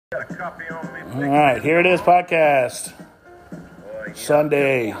All right, here it is, podcast.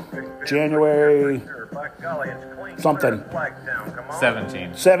 Sunday, January something.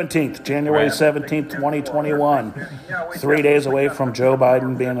 17th, January 17th, 2021. 3 days away from Joe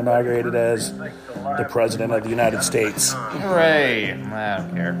Biden being inaugurated as the President of the United States. Hooray! I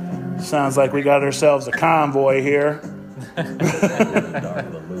don't care. Sounds like we got ourselves a convoy here.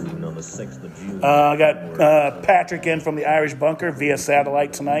 I got Patrick in from the Irish bunker via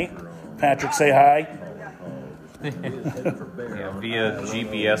satellite tonight. Patrick, say hi. Yeah, via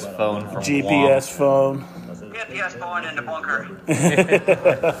GPS phone from GPS phone. GPS phone in the bunker.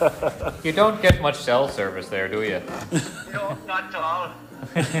 You don't get much cell service there, do you? No, not at all.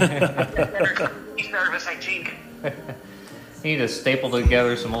 Service, I think. You need to staple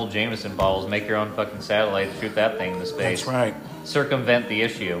together some old Jameson bottles, make your own fucking satellite, shoot that thing into space. That's right. Circumvent the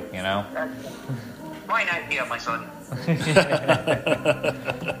issue, you know? Fine idea, my son. In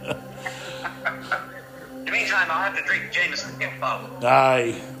the meantime, I'll have to drink Jameson in bottle.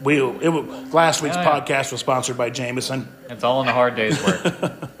 Last week's podcast was sponsored by Jameson. It's all in the hard day's work.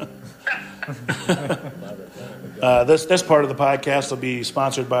 This part of the podcast will be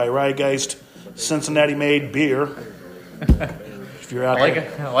sponsored by Ryegeist Cincinnati-made beer. If you're out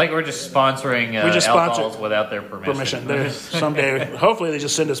there, like we're just sponsoring alcohols without their permission. Someday, hopefully, they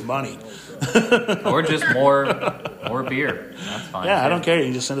just send us money. Or just more beer. That's fine. Yeah, too. I don't care. You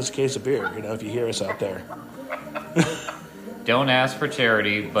can just send us a case of beer. You know, if you hear us out there. Don't ask for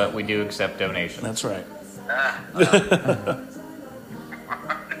charity, but we do accept donations. That's right.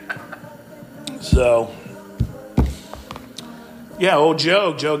 So, yeah, old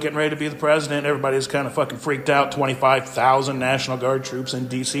Joe getting ready to be the president. Everybody's kind of fucking freaked out. 25,000 National Guard troops in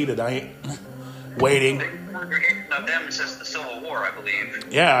D.C. tonight, waiting. Of them since the Civil War, I believe.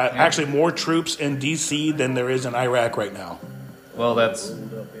 Yeah, actually more troops in D.C. than there is in Iraq right now. Well, that's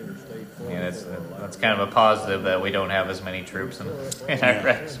kind of a positive that we don't have as many troops in Iraq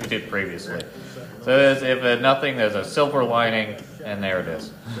as we did previously. So if nothing, there's a silver lining, and there it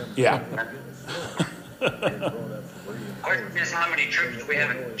is. Yeah. Question is, how many troops do we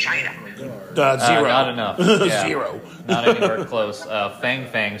have in China? Zero. Not enough. Yeah. Zero. Not anywhere close.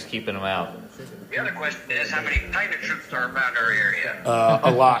 Fang's keeping them out. The other question is, how many China troops are around our area?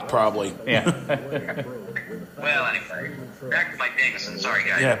 A lot, probably. Yeah. Well, anyway, back to my Jameson. Sorry,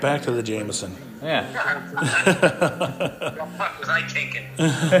 guys. Yeah, back to the Jameson. Yeah. What the fuck was I thinking?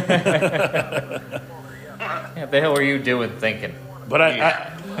 What the hell were you doing thinking? But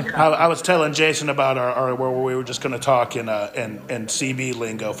I was telling Jason about our where we were just going to talk in CB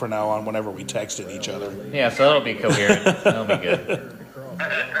lingo from now on whenever we texted each other. Yeah, so that'll be coherent. That'll be good.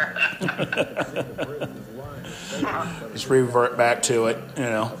 Just revert back to it, you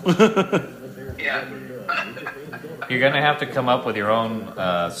know. Yeah. You're going to have to come up with your own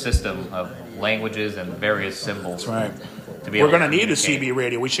system of languages and various symbols. That's right. We're going to need a CB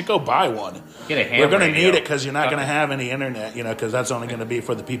radio. We should go buy one. Get a ham We're going to radio. need it because you're not going to have any internet, you know, because that's only going to be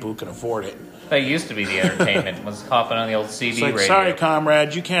for the people who can afford it. That used to be the entertainment, was hopping on the old CB It's like, radio. sorry,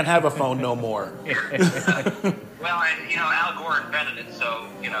 comrade, you can't have a phone no more. Well, and, Al Gore invented it, so,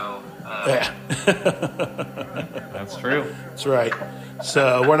 Yeah. That's true. That's right.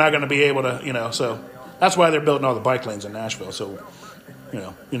 So we're not going to be able to, so that's why they're building all the bike lanes in Nashville. So,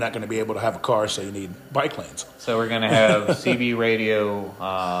 you're not going to be able to have a car, so you need bike lanes. So we're going to have CB radio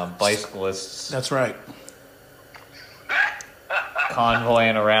bicyclists. That's right.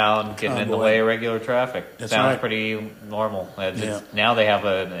 Convoying around, getting in the way of regular traffic. That's Sounds right. pretty normal. Yeah. Now they have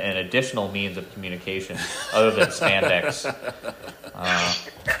an additional means of communication other than spandex.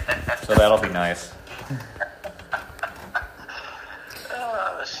 So that'll be nice.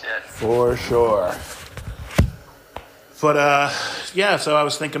 oh, shit. For sure. But, so I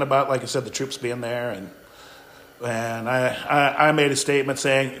was thinking about, like I said, the troops being there, and I made a statement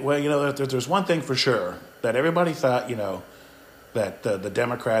saying, well, there's one thing for sure, that everybody thought, that the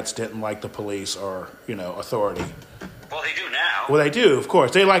Democrats didn't like the police or, authority. Well, they do now. Well, they do, of course.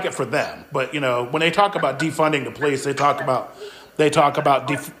 They like it for them. But, when they talk about defunding the police, they talk about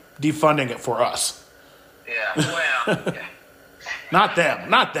defunding it for us. Yeah, well, yeah. Not them.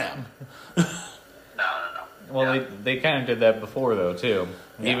 No. Well, they kind of did that before, though, too.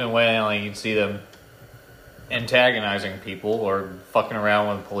 Yeah. Even when you'd see them antagonizing people or fucking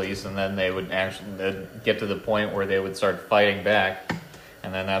around with police, and then they would actually get to the point where they would start fighting back.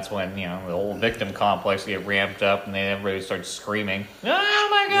 And then that's when, the whole victim complex get ramped up, and everybody starts screaming, "Oh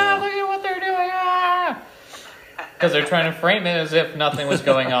my God, look at what they're doing!" Because they're trying to frame it as if nothing was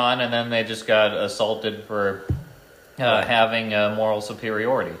going on, and then they just got assaulted for having a moral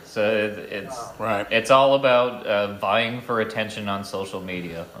superiority. So it's all about vying for attention on social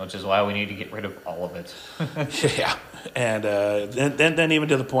media, which is why we need to get rid of all of it. Yeah, and then even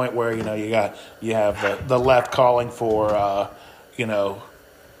to the point where you have the left calling for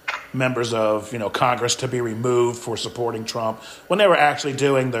members of Congress to be removed for supporting Trump when they were actually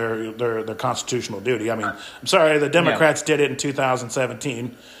doing their constitutional duty. I mean, I'm sorry, the Democrats did it in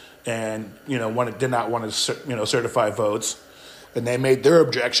 2017, and did not want to certify votes, and they made their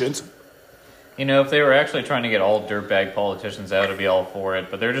objections. If they were actually trying to get all dirtbag politicians out, I'd be all for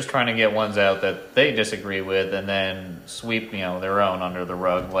it. But they're just trying to get ones out that they disagree with, and then sweep their own under the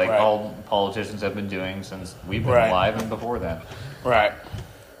rug, like all politicians have been doing since we've been alive and before that. Right.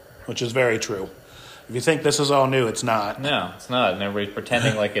 Which is very true. If you think this is all new, it's not. No, it's not. And everybody's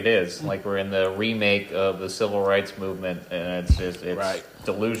pretending like it is. Like we're in the remake of the civil rights movement, and it's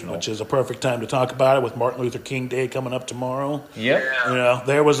delusional. Which is a perfect time to talk about it with Martin Luther King Day coming up tomorrow. Yep.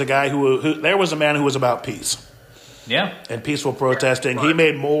 There was a guy there was a man who was about peace. Yeah. And peaceful protesting. He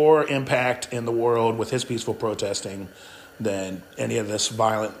made more impact in the world with his peaceful protesting than any of this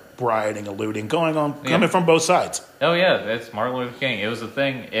violent rioting and looting coming from both sides. Oh yeah, that's Martin Luther King. It was a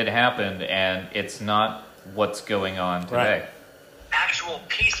thing. It happened, and it's not what's going on today. Right. Actual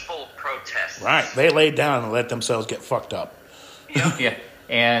peaceful protests. Right. They laid down and let themselves get fucked up. Yep. Yeah,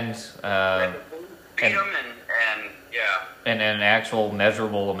 and beat them and an actual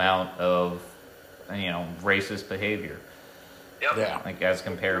measurable amount of racist behavior. Yep. Yeah. Like as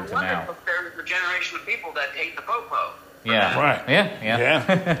compared to now. There's a generation of people that hate the popo. Yeah. Right.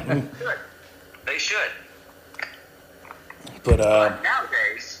 Yeah. They should. But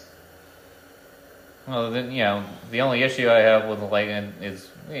nowadays. Well, then the only issue I have with is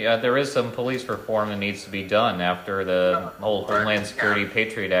there is some police reform that needs to be done after the whole Homeland Security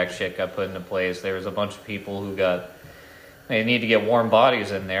Patriot Act shit got put into place. There was a bunch of people who they need to get warm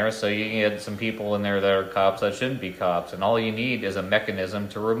bodies in there, so you get some people in there that are cops that shouldn't be cops, and all you need is a mechanism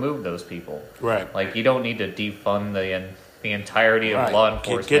to remove those people. Right. Like you don't need to defund the entirety of law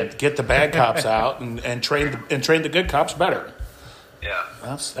enforcement. Get the bad cops out and train the good cops better. Yeah.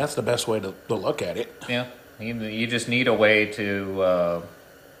 That's the best way to look at it. Yeah. You just need a way to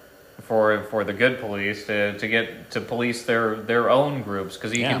for the good police to police their own groups,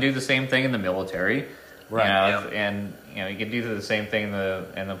 because you can do the same thing in the military. Right. And you can do the same thing in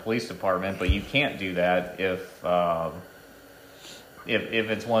the police department, but you can't do that if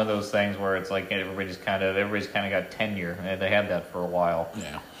it's one of those things where it's like everybody's kind of got tenure, and they had that for a while.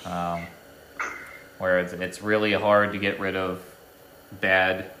 Yeah. Where it's really hard to get rid of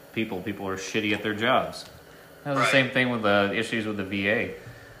bad people. People are shitty at their jobs. That was the same thing with the issues with the VA.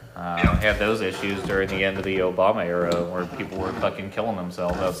 Had those issues during the end of the Obama era, where people were fucking killing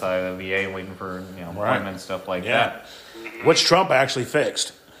themselves outside of the VA waiting for appointments, stuff like that. Which Trump actually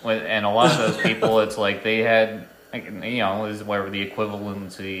fixed. And a lot of those people, it's like they had, is whatever the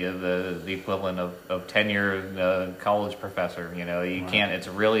equivalency of the equivalent of tenure college professor. You can't. It's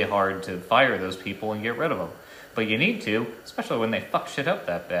really hard to fire those people and get rid of them, but you need to, especially when they fuck shit up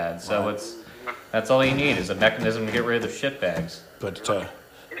that bad. So that's all you need is a mechanism to get rid of the shitbags. But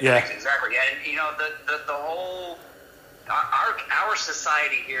yeah, exactly. And the whole our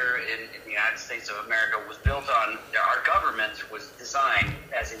society here in the United States of America was built on, our government was designed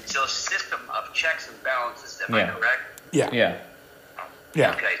as a system of checks and balances. Am I correct? Yeah.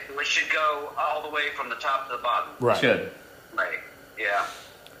 Okay, so it should go all the way from the top to the bottom. Right. Should. Right. Yeah.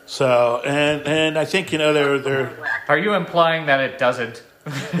 So and I think they're. Are you implying that it doesn't?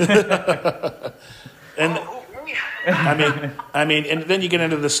 And I mean, and then you get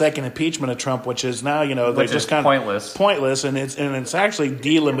into the second impeachment of Trump, which is now they're just kind of pointless, and it's actually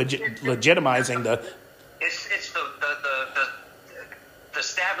delegitimizing the. It's the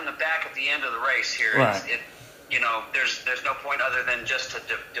stab in the back at the end of the race here. Right. There's no point other than just to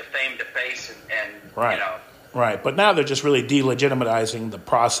defame, deface, and right. Right, but now they're just really delegitimizing the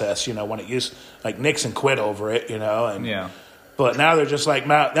process. When it used, like Nixon quit over it, and But now they're just like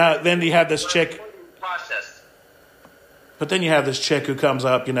now. Then you have this chick. But then you have this chick who comes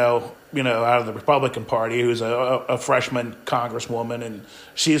up, out of the Republican Party, who's a freshman congresswoman, and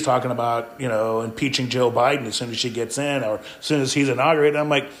she's talking about, impeaching Joe Biden as soon as she gets in, or as soon as he's inaugurated. I'm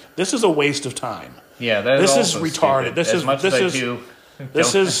like, this is a waste of time. Yeah, this is retarded. This is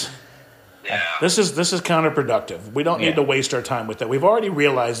counterproductive. We don't need to waste our time with that. We've already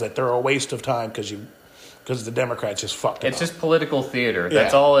realized that they're a waste of time because the Democrats just fucked it up. It's just political theater.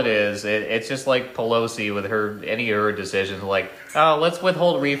 That's all it is. It's just like Pelosi with any of her decisions. Like, let's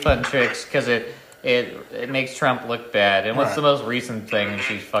withhold refund checks because it makes Trump look bad. And what's the most recent thing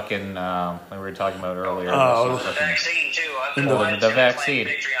she's fucking, we were talking about earlier? The vaccine, too. The vaccine.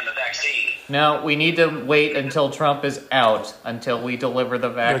 Victory on the vaccine. No, we need to wait until Trump is out until we deliver the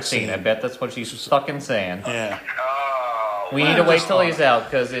vaccine. I bet that's what she's fucking saying. Yeah. We need to wait till he's out,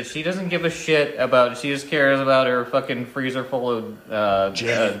 because if she doesn't give a shit about, she just cares about her fucking freezer full of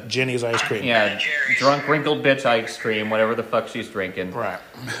Jenny's ice cream. Yeah, drunk wrinkled bitch ice cream, whatever the fuck she's drinking. Right.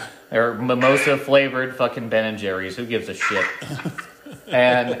 Or mimosa flavored fucking Ben and Jerry's. Who gives a shit?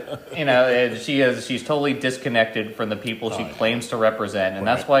 And she's totally disconnected from the people she claims to represent, and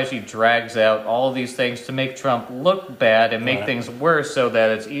that's why she drags out all of these things to make Trump look bad and make things worse, so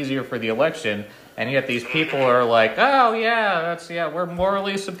that it's easier for the election. And yet these people are like, oh yeah, we're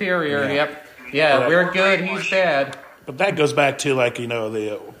morally superior. Yeah. We're good. He's bad. But that goes back to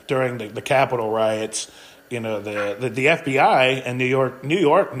during the Capitol riots. The FBI and New York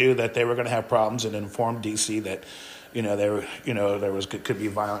knew that they were going to have problems and informed DC that could be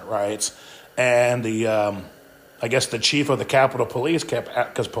violent riots, and I guess the chief of the Capitol Police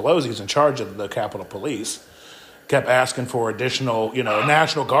because Pelosi's in charge of the Capitol Police, kept asking for additional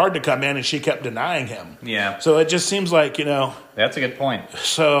National Guard to come in, and she kept denying him. Yeah. So it just seems like that's a good point.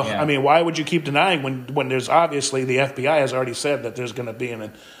 So I mean, why would you keep denying when there's obviously the FBI has already said that there's going to be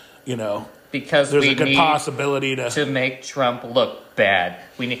because there's we a good need possibility to make Trump look bad.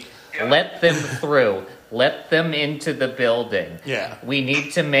 We need let them through. Let them into the building. Yeah. We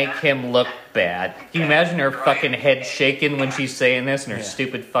need to make him look bad. Can you imagine her fucking head shaking when she's saying this and her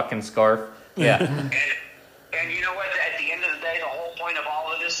stupid fucking scarf? Yeah. And you know what? At the end of the day, the whole point of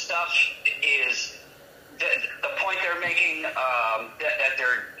all of this stuff is the point they're making that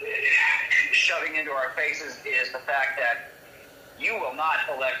they're shoving into our faces is the fact that you will not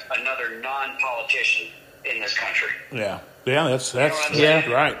elect another non-politician in this country. Yeah. Yeah, that's right.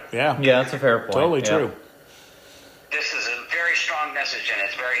 Yeah. Yeah, that's a fair point. Totally true. This is a very strong message, and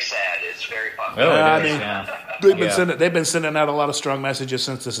it's very sad. It's very fucked up. They've been sending out a lot of strong messages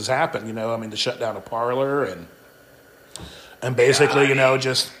since this has happened. The shutdown of Parler and basically,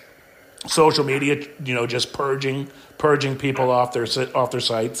 just social media, just purging people off their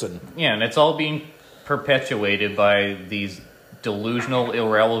sites and and it's all being perpetuated by these delusional,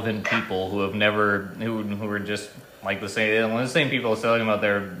 irrelevant people who are just like the same people telling about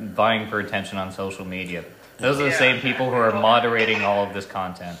they're vying for attention on social media. Those are the same people who are moderating all of this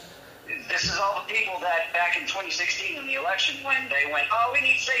content. This is all the people that back in 2016 in the election when they went, oh, we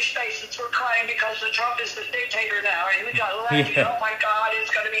need safe spaces for crime because the Trump is the dictator now and we got elected. Oh my God, it's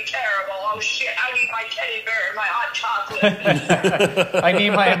going to be terrible. Oh shit, I need my teddy bear and my hot chocolate. I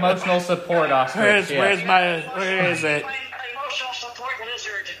need my emotional support, Oscar. Where is it? Emotional support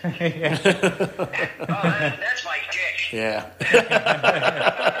lizard. That's my dick. Yeah.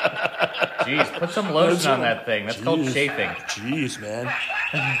 Jeez, put some lotion on that thing. That's called chafing. Jeez, man.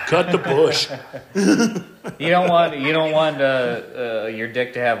 Cut the bush. You don't want your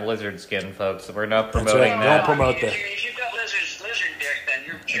dick to have lizard skin, folks. We're not promoting that. Don't promote that. If you've got lizard dick, then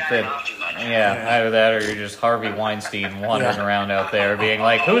you're jacking off too much. Yeah, either that or you're just Harvey Weinstein wandering around out there being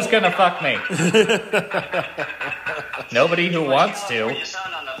like, who's gonna fuck me? Nobody who wants to.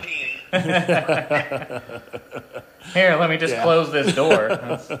 Here, let me just close this door.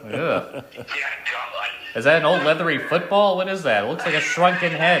 Is that an old leathery football? What is that? It looks like a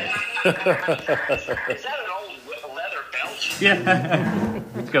shrunken head. Is that an old leather belt? Yeah.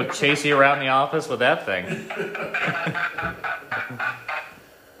 Let's go chase you around the office with that thing.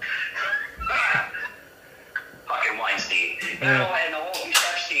 Fucking Weinstein. And the whole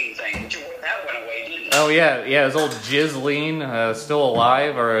Epstein thing, that went away, didn't it? Oh, yeah. Is old Ghislaine still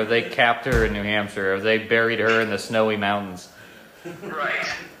alive, or have they capped her in New Hampshire? Have they buried her in the snowy mountains? Right,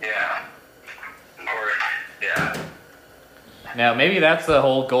 yeah. Now, maybe that's the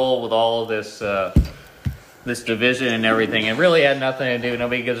whole goal with all of this this division and everything. It really had nothing to do.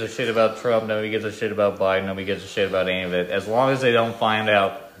 Nobody gives a shit about Trump. Nobody gives a shit about Biden. Nobody gives a shit about any of it. As long as they don't find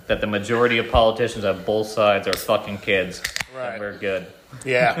out that the majority of politicians on both sides are fucking kids, then we're good.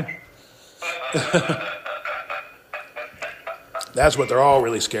 Yeah. That's what they're all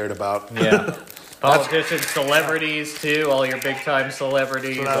really scared about. Yeah. Politicians, celebrities, too. All your big-time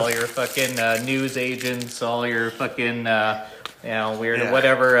celebrities, all your fucking news agents, all your fucking, weird,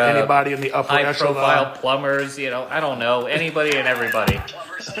 whatever. Anybody in the upper high-profile plumbers, I don't know. Anybody and everybody.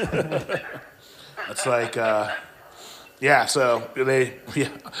 It's like, so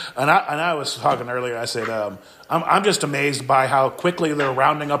and I was talking earlier. I said, I'm just amazed by how quickly they're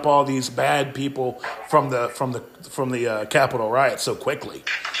rounding up all these bad people from the Capitol riot so quickly.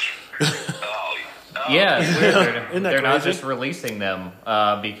 Yeah, it's weird. Isn't that They're not crazy? just releasing them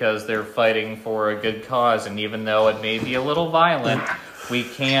because they're fighting for a good cause, and even though it may be a little violent, we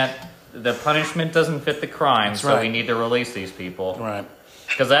can't. The punishment doesn't fit the crime, That's so right. we need to release these people. Right.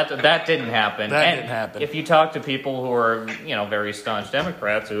 Because that didn't happen. That didn't happen. If you talk to people who are very staunch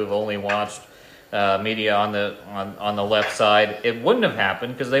Democrats who have only watched media on the left side, it wouldn't have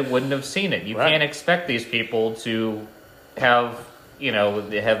happened because they wouldn't have seen it. You Right. can't expect these people to have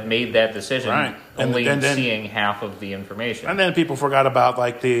have made that decision Right. only And then- seeing half of the information. And then people forgot about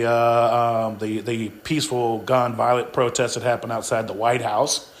like the peaceful gun violent protests that happened outside the White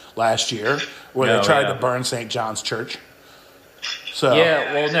House last year, where they tried to burn St. John's Church. So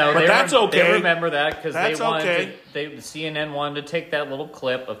Yeah, well, no, But that's okay. They remember that because they That's wanted okay. CNN wanted to take that little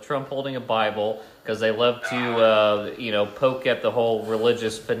clip of Trump holding a Bible because they love to, poke at the whole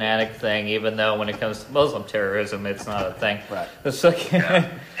religious fanatic thing, even though when it comes to Muslim terrorism, it's not a thing. Right. It's like, The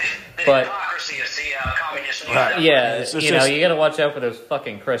but hypocrisy of the communist Right. yeah, It's you just- got to watch out for those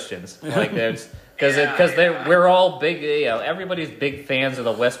fucking Christians. Like there's. Because we're all big, everybody's big fans of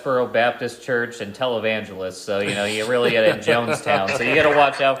the Westboro Baptist Church and televangelists. So you really get in Jonestown. So you got to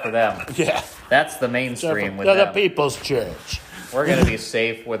watch out for them. yeah, That's the mainstream with the them. People's Church. We're gonna be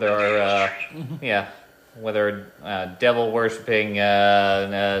safe with our with our devil worshipping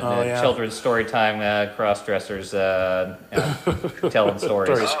yeah. children's story time cross dressers telling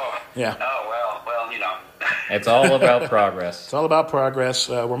stories. Yeah. Oh, well, It's all about progress. It's all about progress.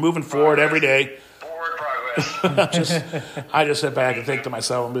 We're moving forward every day. forward progress. I just sit back and think to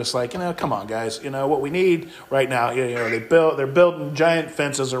myself, I'm just like, come on, guys. What we need right now. They're building giant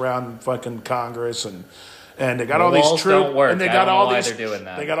fences around fucking Congress, and they got all these Walls troops, don't work. and they I got don't all know why these. they're doing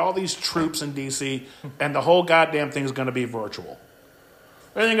that. They got all these troops in D.C., and the whole goddamn thing's going to be virtual.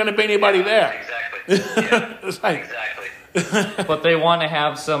 There ain't going to be anybody there. Exactly. Yeah, It's like, exactly. But they want to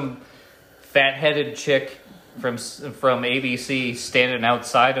have some fat-headed chick from ABC standing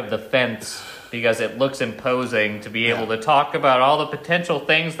outside of the fence because it looks imposing to be able to talk about all the potential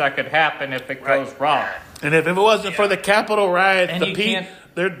things that could happen if it goes wrong. and if it wasn't for the Capitol riots, And you can't-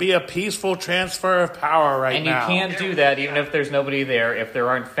 there'd be a peaceful transfer of power right And you now. can't do that even if there's nobody there, if there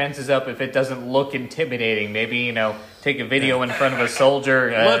aren't fences up, if it doesn't look intimidating. Maybe, take a video in front of a soldier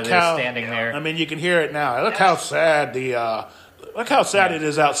Look how standing there. I mean, you can hear it now. Look how sad it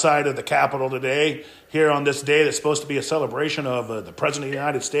is outside of the Capitol today. Here on this day that's supposed to be a celebration of the President of the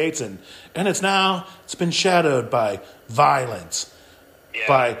United States, and it's been shadowed by violence,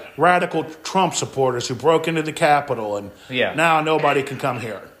 by radical Trump supporters who broke into the Capitol, and now nobody can come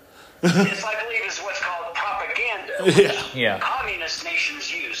here. This, I believe, is what's called propaganda. Yeah. Communist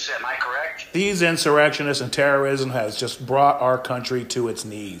nations use. Am I correct? These insurrectionists and terrorism has just brought our country to its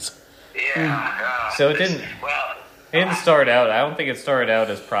knees. Yeah. So it didn't. Well, It didn't start out. I don't think it started out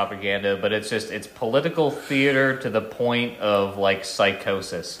as propaganda, but it's political theater to the point of like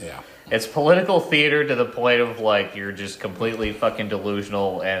psychosis. Yeah. It's political theater to the point of like you're just completely fucking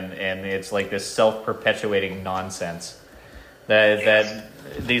delusional, and it's like this self-perpetuating nonsense that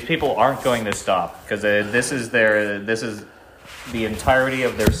these people aren't going to stop because this is the entirety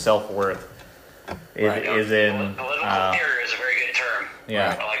of their self-worth. Is in political theater is a very good term.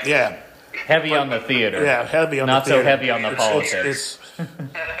 Yeah. I like Yeah. heavy on the theater. Yeah, heavy on Not the theater. so heavy on the politics. It's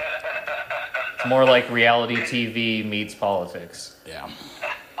It's more like reality TV meets politics. yeah.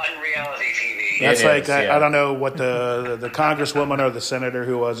 unreality TV. That's It like is, I yeah. don't know what the congresswoman or the senator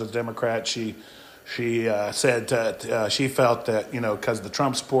who was a Democrat. She said that she felt that because the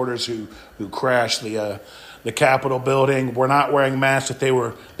Trump supporters who crashed the Capitol building were not wearing masks, that they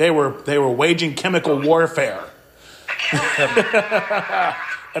were waging chemical warfare.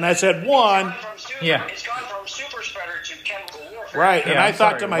 And I said one. Yeah. It's gone from super spreader to chemical warfare. Right, and Yeah, I I'm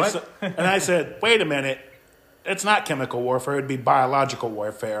thought to sorry, myself, and I said, "Wait a minute, it's not chemical warfare; it'd be biological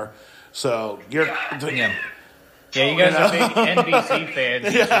warfare." So you're, Yeah, you guys are big NBC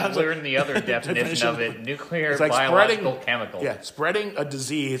fans. You should learn the other definition of it: nuclear, it's like biological, chemical. Yeah, spreading a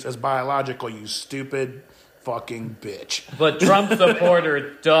disease as biological. You stupid fucking bitch. But Trump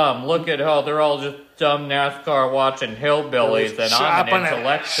supporters dumb. Look at how they're all just dumb NASCAR watching hillbillies, and I'm an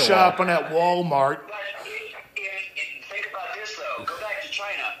intellectual. Shopping at Walmart. But think about this, though. Go back to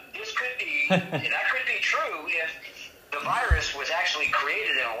China. This could be, that could be true if the virus was actually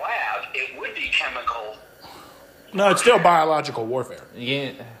created in a lab. It would be chemical. No, it's still biological warfare.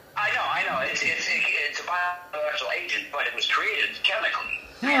 Yeah. I know. It's a biological agent, but it was created chemically.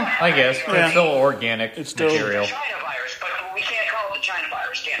 I guess, but Yeah. it's still organic It's still- material. China virus, but we can't call it the China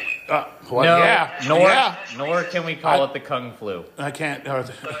virus, can we? Well, No, yeah, nor can we call it the Kung Flu. I can't. The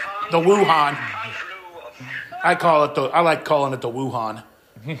Wuhan. I like calling it the Wuhan.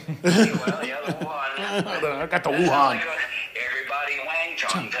 Well, yeah, the Wuhan. I got the Wuhan. Everybody Wang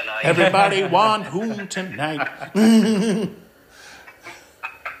Chong tonight. Everybody want whom tonight? Wuhan.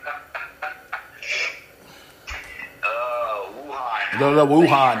 The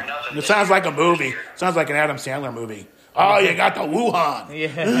Wuhan. It sounds like a movie. Sounds like an Adam Sandler movie. Oh, you got the Wuhan.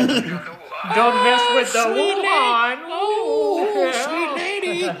 Yeah. Don't mess with the Wuhan. Oh, sweet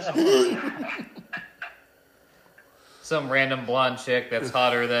lady. Some random blonde chick that's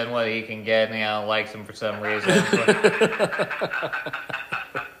hotter than what he can get, and likes him for some reason.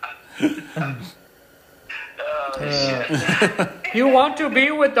 You want to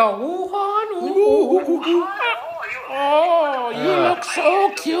be with the Wuhan? Oh, you look so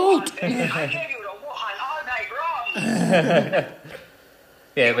cute. I gave you the Wuhan all night long.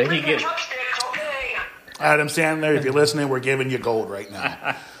 Yeah, but he gets. Chopsticks, okay? Adam Sandler, if you're listening, we're giving you gold right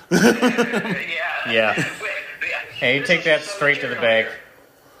now. Yeah. Hey, you take that straight to the bank.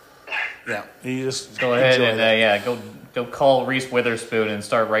 Yeah, you just Go ahead and go call Reese Witherspoon and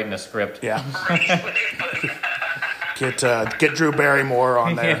start writing a script. Yeah. Get Drew Barrymore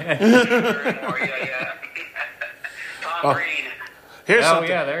on there. Tom Green. Here's something.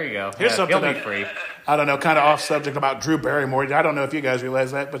 Yeah, there you go. Here's something he'll be that- free. I don't know, kind of off subject about Drew Barrymore. I don't know if you guys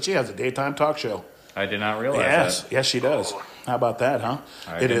realize that, but she has a daytime talk show. I did not realize that. Yes, she does. How about that, huh?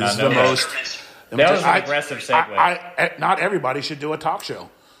 I It did is not the know that. most. That was an aggressive segue. Not everybody should do a talk show.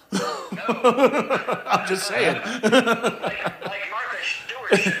 I'm just saying. Like Martha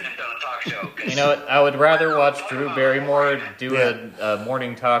Stewart shouldn't have done a talk show. You know what? I would rather watch Drew Barrymore do a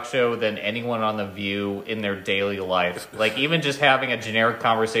morning talk show than anyone on The View in their daily life. Like, even just having a generic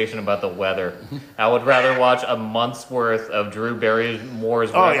conversation about the weather. I would rather watch a month's worth of Drew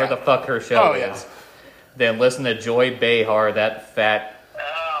Barrymore's whatever the fuck her show is than listen to Joy Behar, that fat,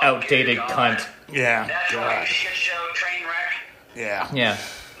 outdated cunt. Yeah. That's why shit show train wreck. Yeah.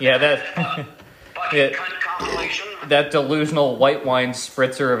 Yeah, that... Bucket cunt compilation. That delusional white wine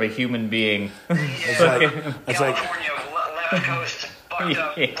spritzer of a human being. It's like California left coast fucked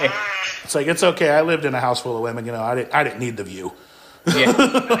up. it's like it's okay. I lived in a house full of women. You know, I didn't need the view. Yeah.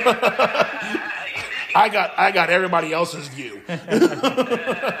 I got everybody else's view.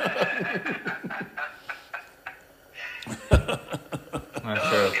 That's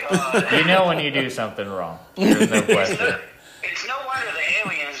true. You know when you do something wrong. There's no question. It's no wonder the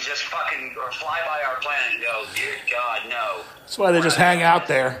aliens just fucking or fly by our planet and go, dear God, no. That's why they just hang out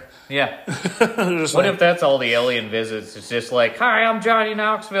there. Yeah. They're just What like, if that's all the alien visits? It's just like, hi, I'm Johnny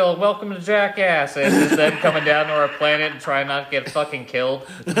Knoxville. Welcome to Jackass. And it's them coming down to our planet and trying not to get fucking killed.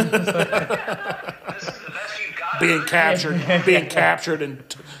 This is the best you've got. being captured and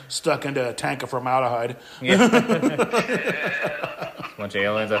stuck into a tank of formaldehyde? Yeah. Bunch of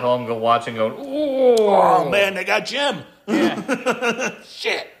aliens at home go watching, going, ooh. Oh man, they got Jim. Yeah.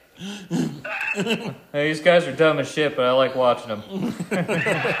 Shit. Hey, these guys are dumb as shit, but I like watching them.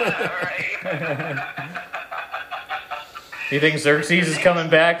 You think Xerxes is coming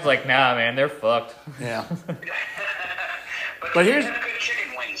back? It's like, nah, man, they're fucked. Yeah. But here's- good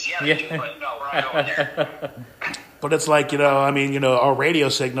chicken wings. Yeah, Yeah. they do, but no, we're not going there. But it's like, our radio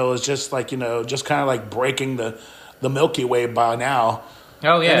signal is just like, just kind of like breaking the Milky Way by now.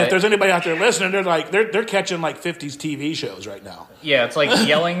 Oh, yeah. And if there's anybody out there listening, they're like, they're catching like 50s TV shows right now. Yeah, it's like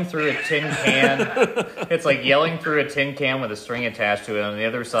yelling through a tin can. It's like yelling through a tin can with a string attached to it. On the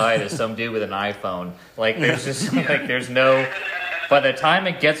other side is some dude with an iPhone. Like, there's just, like, there's no... By the time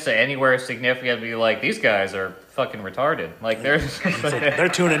it gets to anywhere significant, be like, these guys are fucking retarded. Like, they're... They're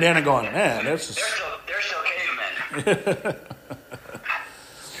tuning in and going, man, this is... They're still cavemen.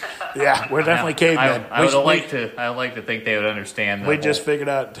 Yeah, we're definitely cavemen. I would like to think they would understand. We just figured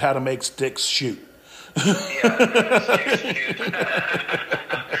out how to make sticks shoot.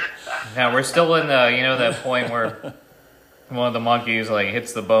 Now we're still in the that point where one of the monkeys like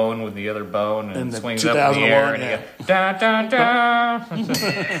hits the bone with the other bone and In the swings up in the air and you go, da da da.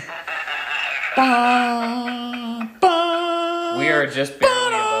 We are just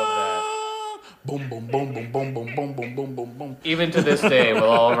barely above that. Boom, boom, boom, boom, boom, boom, boom, boom, boom, boom, boom. Even to this day, with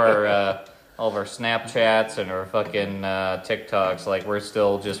all of our Snapchats and our fucking TikToks, like we're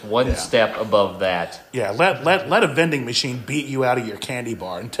still just one step above that. Yeah, let a vending machine beat you out of your candy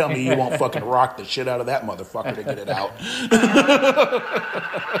bar and tell me you won't fucking rock the shit out of that motherfucker to get it out.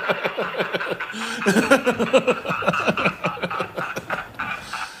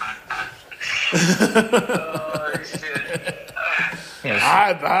 Oh, shit. Yes.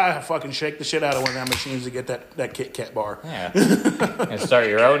 I fucking shake the shit out of one of them machines to get that Kit Kat bar. Yeah. And start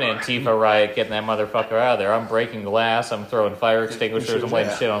your own Antifa riot, getting that motherfucker out of there. I'm breaking glass. I'm throwing fire extinguishers. I'm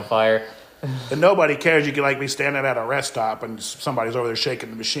lighting shit on fire. And nobody cares. You could like be standing at a rest stop and somebody's over there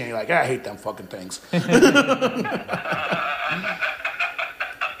shaking the machine. You're like, I hate them fucking things. I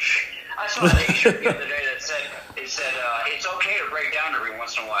saw a T-shirt the other day that said, it's okay to break down every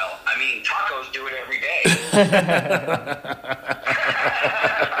once in a while. I mean, tacos do it every day.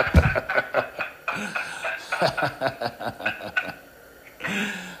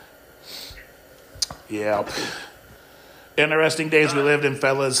 Yeah. Interesting days we lived in,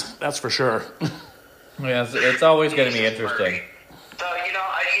 fellas. That's for sure. Yeah, it's always going to be interesting. So,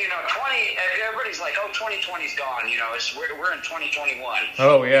 20. Everybody's like, "Oh, 2020's gone." We're in 2021.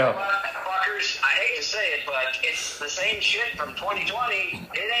 Oh, yeah. You know what, fuckers? I hate to say it, but it's the same shit from 2020.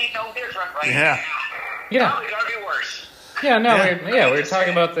 It ain't no different right now. Yeah. Probably gonna be worse. Yeah, no, we were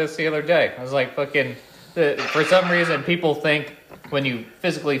talking about this the other day. I was like, for some reason, people think when you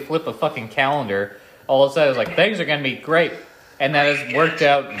physically flip a fucking calendar, all of a sudden it's like, things are going to be great. And that has worked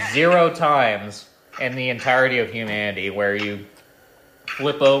out 0 times in the entirety of humanity, where you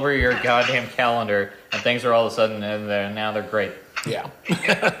flip over your goddamn calendar and things are all of a sudden, now they're great. Yeah.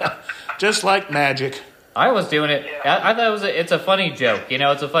 Just like magic. I was doing it. I thought it's a funny joke.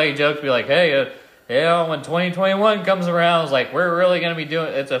 It's a funny joke to be like, hey, when 2021 comes around, I was like, we're really going to be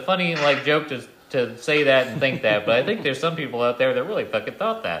doing... It's a funny joke to say that and think that, but I think there's some people out there that really fucking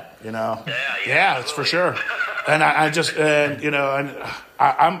thought that. Yeah, it's for sure. And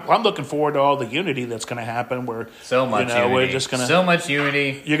I'm looking forward to all the unity that's going to happen. Where so much unity. We're just gonna so much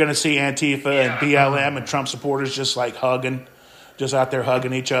unity. You're going to see Antifa and BLM and Trump supporters just like hugging, just out there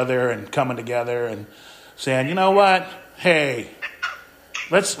hugging each other and coming together and saying, you know what, hey,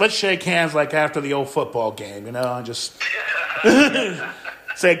 let's shake hands like after the old football game, and just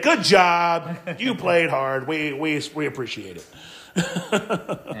say good job, you played hard, we appreciate it.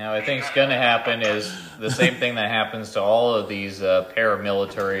 I think it's going to happen is the same thing that happens to all of these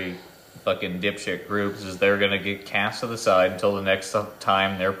paramilitary fucking dipshit groups, is they're going to get cast to the side until the next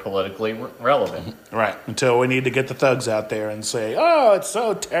time they're politically relevant. Right, until we need to get the thugs out there and say, oh, it's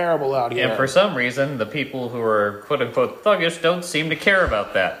so terrible out here. And for some reason, the people who are quote-unquote thuggish don't seem to care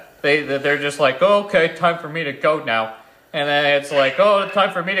about that. They're just like, oh, okay, time for me to go now. And then it's like, oh,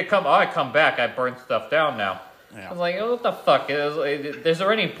 time for me to come. Oh, I come back. I burn stuff down now. Yeah. I was like, oh, what the fuck? Is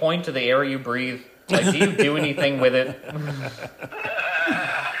there any point to the air you breathe? Do you do anything with it?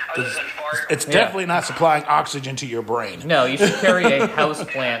 It's definitely not supplying oxygen to your brain. No, you should carry a house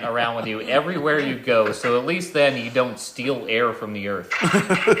plant around with you everywhere you go, so at least then you don't steal air from the earth.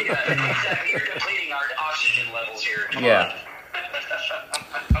 Exactly. You're depleting our oxygen levels here.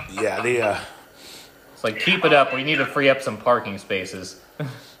 It's like, keep it up. We need to free up some parking spaces.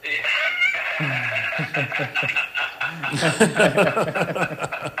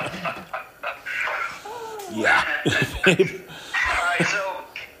 Yeah. Alright, so,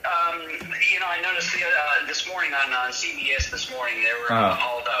 I noticed this morning on CBS this morning, they were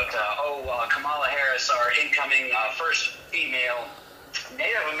all about, Kamala Harris, our incoming first female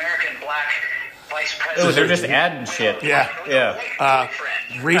Native American black vice president. Oh, they're just adding shit. Yeah.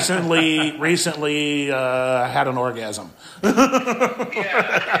 Recently had an orgasm. She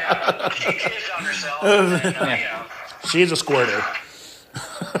kissed on herself. And, She's a squirter.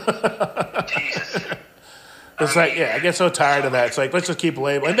 Jesus. It's like, I get so tired of that. It's like, let's just keep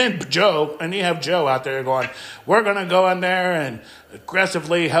labeling. And then you have Joe out there going, we're going to go in there and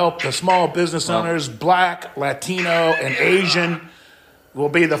aggressively help the small business owners, black, Latino, and Asian will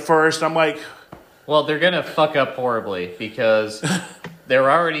be the first. I'm like... Well, they're going to fuck up horribly because they're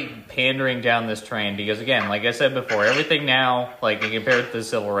already pandering down this train. Because, again, like I said before, everything now, compared to the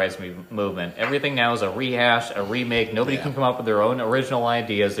civil rights movement, everything now is a rehash, a remake. Nobody can come up with their own original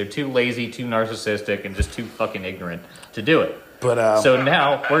ideas. They're too lazy, too narcissistic, and just too fucking ignorant to do it. But so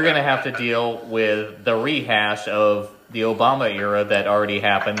now we're going to have to deal with the rehash of the Obama era that already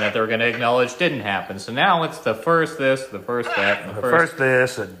happened, that they're going to acknowledge didn't happen. So now it's the first this, the first that, and the first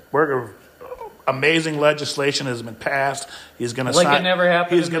this, and amazing legislation has been passed. He's going to sign. It never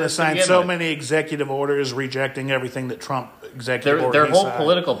happened. He's going to sign so many executive orders rejecting everything that Trump executive orders. Their whole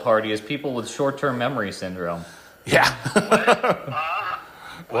political party is people with short-term memory syndrome. Yeah.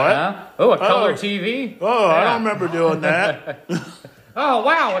 What? Huh? Oh, a color TV. Oh, yeah. I don't remember doing that. Oh,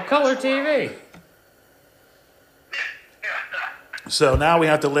 wow, a color TV. So now we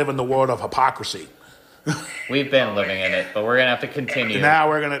have to live in the world of hypocrisy. We've been living in it, but we're gonna have to continue.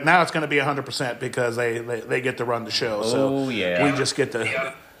 Now it's gonna be 100% because they get to run the show. So we just get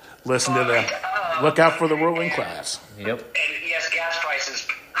to listen to them. Look out for the ruling class. Yep. And yes, gas prices.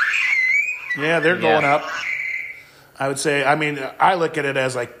 Yeah, they're going up. I would say. I mean, I look at it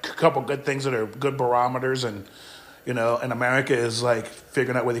as like a couple good things that are good barometers, and And America is like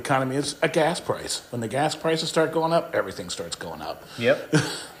figuring out where the economy is. A gas price. When the gas prices start going up, everything starts going up. Yep.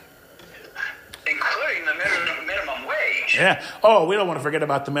 Including the minimum wage. Yeah. Oh, we don't want to forget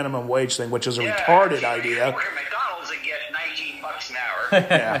about the minimum wage thing, which is a retarded idea. Work at McDonald's and get $19 an hour.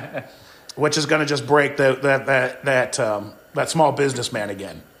 Yeah. Which is going to just break that small businessman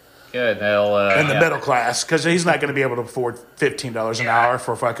again. Good. They'll in the middle class, because he's not going to be able to afford $15 an hour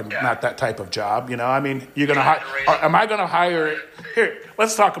for fucking not that type of job. I mean, you're going to hire. Am I going to hire? Here,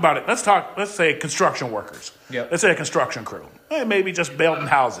 let's talk about it. Let's say construction workers. Yep. Let's say a construction crew. Maybe just building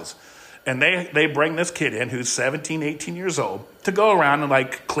houses. And they bring this kid in who's 17, 18 years old to go around and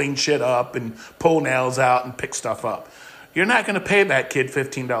like clean shit up and pull nails out and pick stuff up. You're not going to pay that kid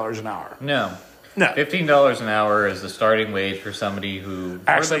 $15 an hour. No. No. $15 an hour is the starting wage for somebody who,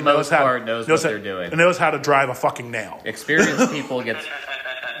 actually, for the most part, knows what they're doing. And knows how to drive a fucking nail. Experienced people get...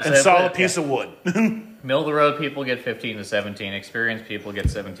 and saw a piece of wood. Middle of the road people get 15 to 17. Experienced people get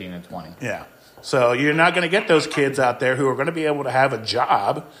 17 to 20. Yeah. So you're not going to get those kids out there who are going to be able to have a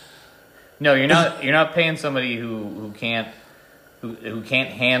job. No, you're not. You're not paying somebody who can't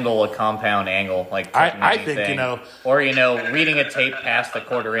handle a compound angle like I think or reading a tape past the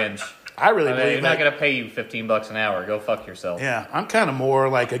quarter inch. I really believe they're not going to pay you $15 an hour. Go fuck yourself. Yeah, I'm kind of more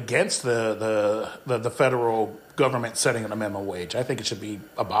like against the federal government setting an minimum wage. I think it should be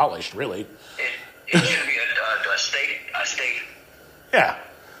abolished. Really, it should be a state. Yeah.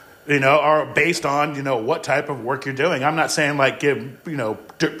 Are based on, what type of work you're doing. I'm not saying like give,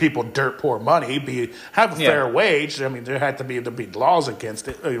 people dirt poor money, have a fair wage. I mean, there had to be laws against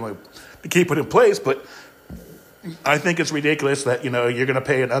it, to keep it in place. But I think it's ridiculous that, you're going to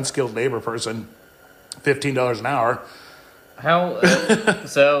pay an unskilled labor person $15 an hour. How,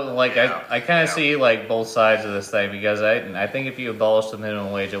 so like, I kind of see like both sides of this thing, because I think if you abolish the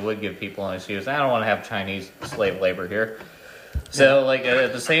minimum wage, it would give people an excuse. I don't want to have Chinese slave labor here. So, like,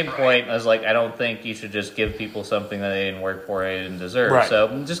 at the same point, I was like, I don't think you should just give people something that they didn't work for, they didn't deserve. Right.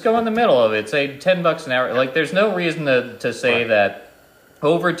 So, just go in the middle of it. Say $10 an hour. Like, there's no reason to say that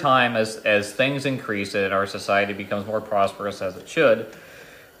over time, as things increase and our society becomes more prosperous, as it should,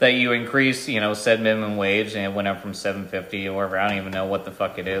 that you increase, said minimum wage, and it went up from $7.50 or whatever. I don't even know what the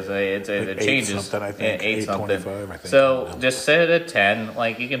fuck it is. It changes. Something, I think. $8.25, I think. So just set it at 10.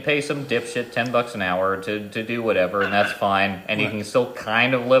 Like, you can pay some dipshit $10 an hour to do whatever, and that's fine. And you can still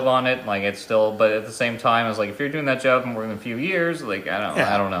kind of live on it. Like, it's still, but at the same time, it's like if you're doing that job more than a few years, like I don't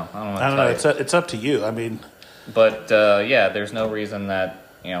know. I don't know. It's up to you. I mean, but there's no reason that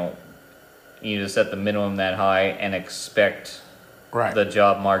you need to set the minimum that high and expect. Right. The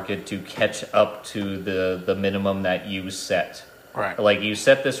job market to catch up to the minimum that you set. Right. Like, you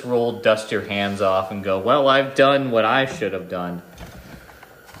set this rule, dust your hands off, and go, well, I've done what I should have done.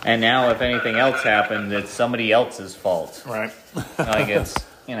 And now if anything else happened, it's somebody else's fault. Right. Like, it's,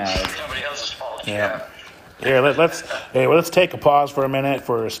 It's somebody else's fault. Yeah. Here, let's take a pause for a minute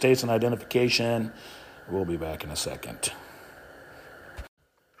for states and identification. We'll be back in a second.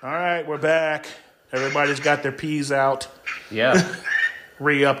 All right, we're back. Everybody's got their peas out. Yeah.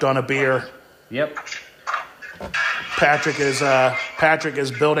 Re-upped on a beer. Yep. Patrick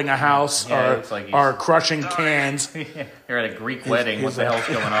is building a house or crushing cans. You're at a Greek wedding. What the hell's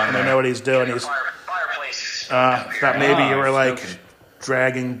going on I there? don't know what he's doing. He's thought maybe you were like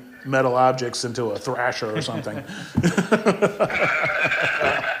dragging metal objects into a thrasher or something.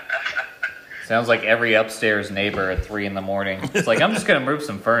 Sounds like every upstairs neighbor at 3 a.m. It's like, I'm just going to move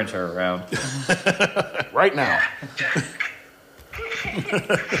some furniture around. Right now. Just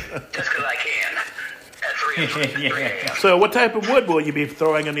because I can. At 3 a.m. So what type of wood will you be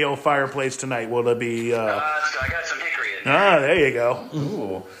throwing in the old fireplace tonight? Will it be... So I got some hickory in there. there you go.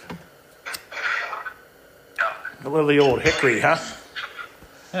 Ooh. A little of the old hickory, huh?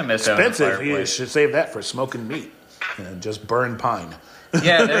 I miss having a Expensive. You fireplace. should save that for smoking meat. And just burn pine.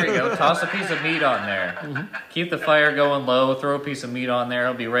 Yeah, there you go. Toss a piece of meat on there. Mm-hmm. Keep the fire going low. Throw a piece of meat on there.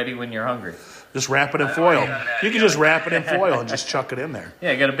 It'll be ready when you're hungry. Just wrap it in foil. You can just wrap it in foil and just chuck it in there.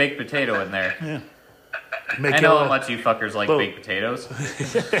 Yeah, get a baked potato in there. Yeah. I know how much you fuckers like baked potatoes. Oh,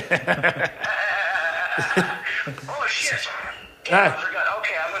 shit. Ah. I forgot.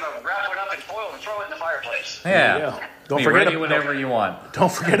 Okay, I'm going to wrap it up in foil and throw it in the fireplace. Yeah. Don't be forget ready whenever you want.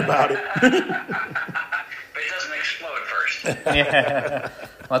 Don't forget about it. But it doesn't explode first. Yeah.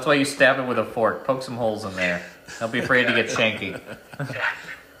 Well, that's why you stab it with a fork. Poke some holes in there. Don't be afraid to get shanky.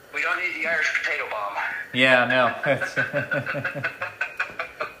 We don't need the Irish potato bomb. Yeah, no.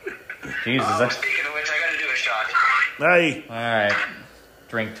 Jesus. Speaking of which, I got to do a shot. Hey, All right.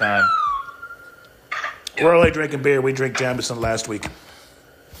 Drink time. we're only drinking beer. We drank Jameson last week.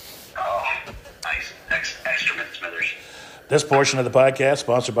 Oh, nice. Extra mint Smithers. This portion of the podcast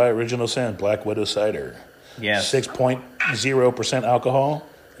sponsored by Original Sin Black Widow Cider. Yes. 6.0% alcohol.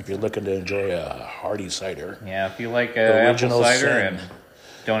 If you're looking to enjoy a hearty cider. Yeah, if you like apple cider and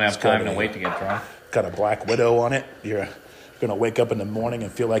don't have time to wait to get drunk. Got a Black Widow on it. You're going to wake up in the morning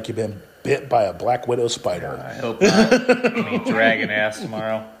and feel like you've been bit by a Black Widow spider. I hope not. Me dragging ass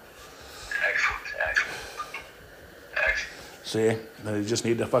tomorrow. Excellent. See? You just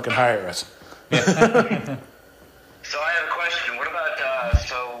need to fucking hire us. So I have a question. What about, a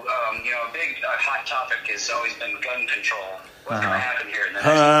big hot topic has always been gun control. What's going to happen here in the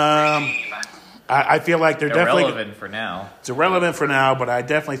next regime? I feel like they're definitely... Irrelevant for now. It's irrelevant for now, but I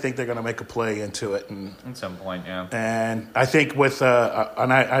definitely think they're going to make a play into it. At some point, yeah. And I think with...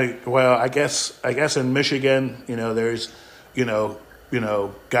 I guess in Michigan, there's,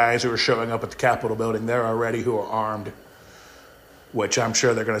 guys who are showing up at the Capitol building there already who are armed. Which I'm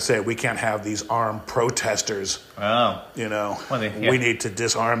sure they're going to say, we can't have these armed protesters. Oh. We need to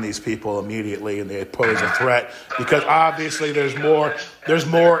disarm these people immediately, and they pose a threat because obviously there's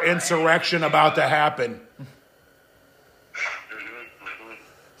more insurrection about to happen.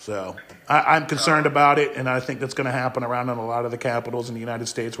 So I'm concerned about it, and I think that's going to happen around in a lot of the capitals in the United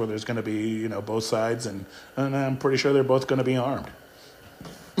States where there's going to be, both sides, and I'm pretty sure they're both going to be armed.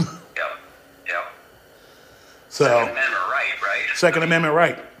 Yep. So. Second Amendment right? Second Amendment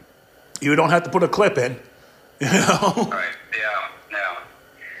right. You don't have to put a clip in, Right, yeah.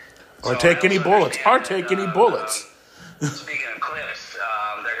 Or take any bullets. Speaking of clips,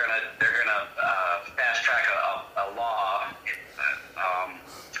 they're gonna fast track a law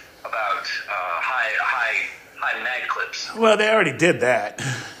about high mag clips. Well, they already did that.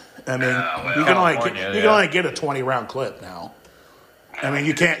 I mean, you can only get a 20-round clip now. I mean,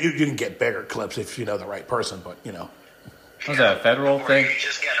 you can get bigger clips if you know the right person, but Was that a federal thing?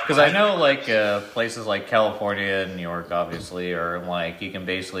 Because I know, places like California and New York, obviously, are you can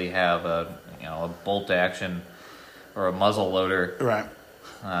basically have a bolt action or a muzzle loader, right?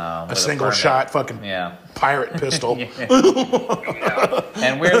 A single shot, fucking pirate pistol.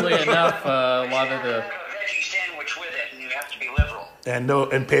 And weirdly enough, a lot of the veggie sandwich with it, and you have to be liberal.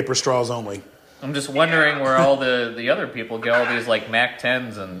 And paper straws only. I'm just wondering where all the other people get all these Mac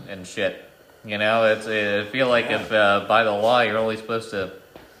 10s and shit. I feel like if by the law you're only supposed to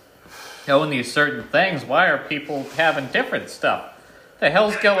own these certain things, why are people having different stuff? What the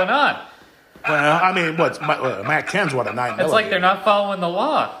hell's going on? Well, I mean, Mac 10's what, a 9mm? It's like they're not following the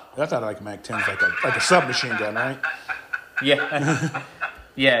law. I thought a Mac 10's like a submachine gun, right? Yeah.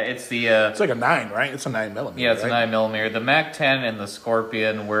 Yeah, it's the... it's like a 9, right? It's a 9mm. Yeah, it's a 9mm. The Mac 10 and the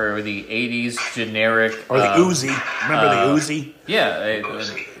Scorpion were the 80s generic... Or the Uzi. Remember the Uzi? Yeah.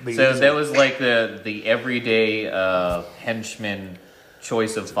 So that was the everyday henchman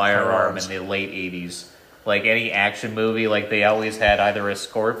choice of firearm in the late 80s. Like any action movie, they always had either a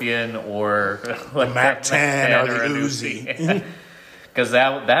Scorpion or... a Mac 10 or the Uzi. Because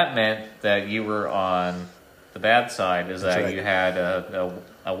that meant that you were on... The bad side is that you had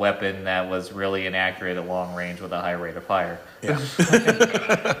a weapon that was really inaccurate at long range with a high rate of fire. Yeah.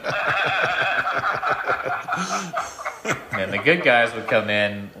 And the good guys would come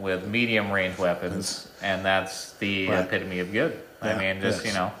in with medium range weapons, and that's the epitome of good. Yeah. I mean, just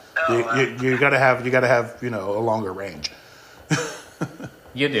you gotta have a longer range.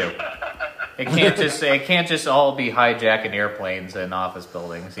 You do. It can't just all be hijacking airplanes and office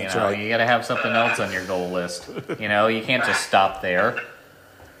buildings. You got to have something else on your goal list. You can't just stop there.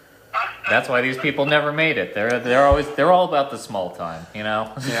 That's why these people never made it. They're all about the small time.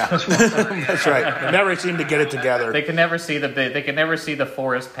 Yeah, that's right. They never seem to get it together. They can never see the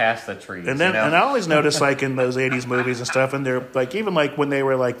forest past the trees. And then and I always notice in those 80s movies and stuff, and they're even when they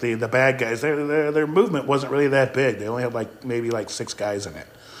were the bad guys, their movement wasn't really that big. They only had maybe 6 guys in it.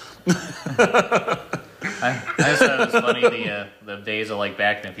 I just thought it was funny the days of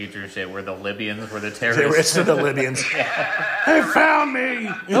Back in the Future shit where the Libyans were the terrorists. The Libyans. They found me.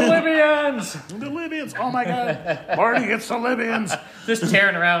 The Libyans. The Libyans. Oh my God, Marty, it's the Libyans. Just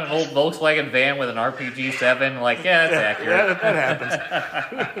tearing around an old Volkswagen van with an RPG-7. It's accurate. That happens.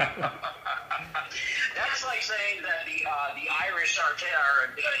 That's like saying that the Irish are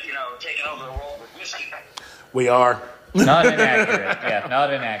taking over the world with whiskey. We are. Not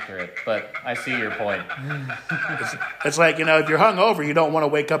inaccurate, but I see your point. It's if you're hungover, you don't want to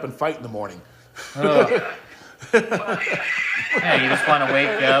wake up and fight in the morning. Yeah, you just want to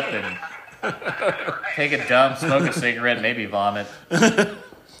wake up and take a dump, smoke a cigarette, maybe vomit. And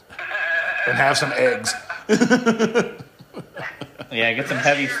have some eggs. Yeah, get some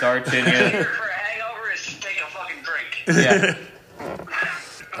heavy starch in you. For a hangover is just take a fucking drink. Yeah.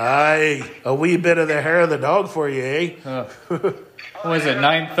 Aye, a wee bit of the hair of the dog for you, eh? What is it,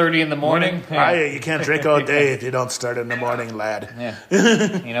 9:30 in the morning? Yeah. Aye, you can't drink all day if you don't start in the morning, lad.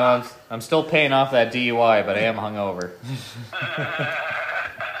 Yeah. I'm still paying off that DUI, but I am hungover.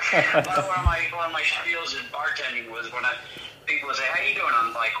 One of my spiels in bartending was when people would say, "How you doing?"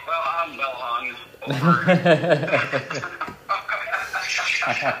 I'm like, "Well, I'm well hung over."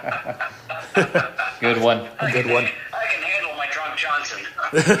 Good one. Good one. I can handle my drunk Johnson.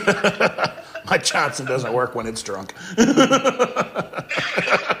 My Johnson doesn't work when it's drunk.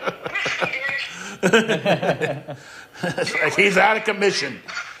 It's like he's out of commission.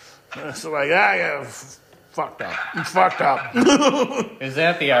 It's like, yeah, fucked up. Fucked up. Is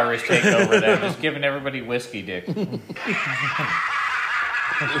that the Irish takeover then? Just giving everybody whiskey dick.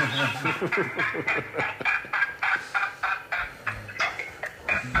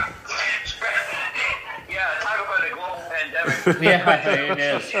 Yeah, talk about a global pandemic. Yeah, it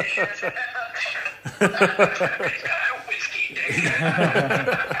is. Whiskey dick.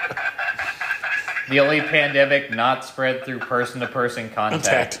 The only pandemic not spread through person-to-person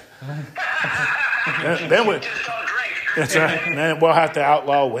contact. Then we, Just don't drink. that's right. Then we'll have to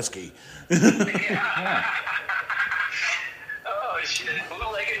outlaw whiskey. Oh shit!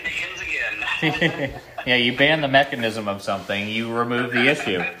 Bootlegging begins again. Yeah, you ban the mechanism of something, you remove the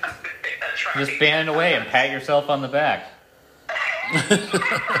issue. That's right. Just ban it away and pat yourself on the back.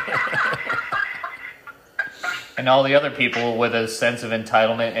 And all the other people with a sense of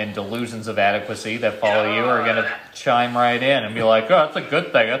entitlement and delusions of adequacy that follow you are going to chime right in and be like, oh, that's a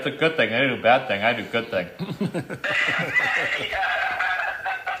good thing. That's a good thing. They do bad thing. I do good thing.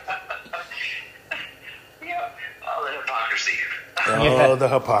 Yeah. All the hypocrisy. Oh, the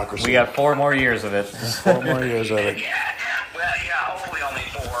hypocrisy. We got 4 more years of it. 4 more years of it. Yeah. Well, yeah. Hopefully only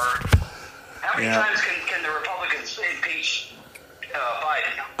 4. How many times can the Republicans impeach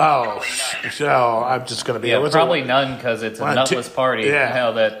Biden? Oh, Probably none. so I'm just going to be... Yeah, what's probably it- none because it's a 1, 2 nutless party. yeah.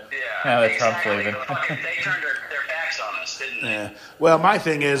 Now that Trump's exactly. leaving. They turned their backs on us, didn't they? Yeah. Well, my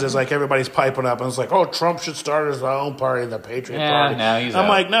thing is like everybody's piping up and it's like, oh, Trump should start his own party, the Patriot Yeah, Party. no, he's I'm out.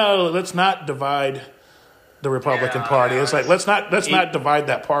 like, no, let's not divide the Republican Party. It's like let's not divide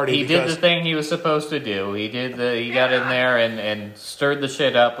that party. He did because the thing he was supposed to do. He got in there and stirred the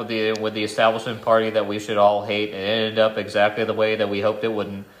shit up with the establishment party that we should all hate. It ended up exactly the way that we hoped it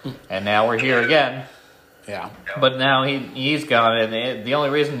wouldn't. And now we're here again. Yeah. But now he's gone, and the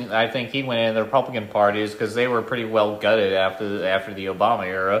only reason I think he went in the Republican Party is because they were pretty well gutted after the Obama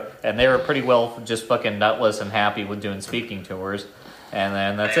era, and they were pretty well just fucking nutless and happy with doing speaking tours, and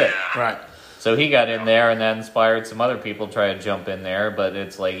then that's it. Right. So he got in there, and that inspired some other people to try to jump in there, but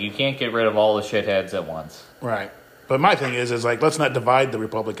it's like you can't get rid of all the shitheads at once. Right. But my thing is like let's not divide the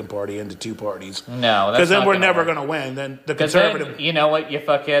Republican Party into 2 parties. No, that's because then not we're gonna never work. going to win. Then the Because conservative. then, you know what, you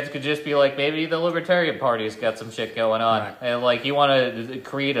fuckheads could just be like, maybe the Libertarian Party's got some shit going on. Right. And, like, you want to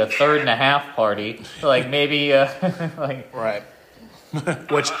create a 3.5 party. Like, maybe, like... Right.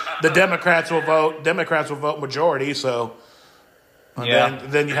 Which the Democrats will vote majority, so and Yeah.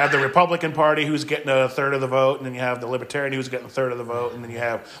 then you have the Republican Party who's getting a third of the vote, and then you have the Libertarian who's getting a third of the vote, and then you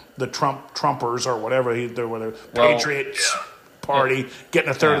have the Trumpers or whatever they're Patriots Party getting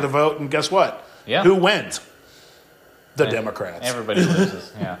a third of the vote, and guess what? Yeah. Who wins? The Democrats. Everybody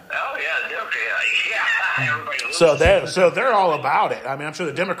loses, yeah. Oh yeah, everybody loses. So they're all about it. I mean, I'm sure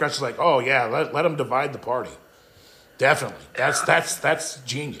the Democrats are like, oh yeah, let them divide the party. Definitely, that's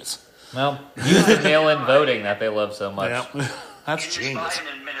genius. Well, use the mail-in voting that they love so much. Yeah, that's In this genius.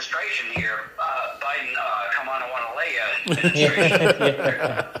 Biden administration here, Biden, come on, I want to lay you.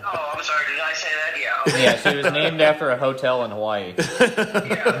 Administration. Oh, I'm sorry, did I say that? Yeah. Okay. Yeah, she was named after a hotel in Hawaii. Bucked my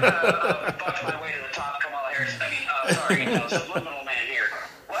way to the top, Kamala Harris. Sorry, subliminal man here.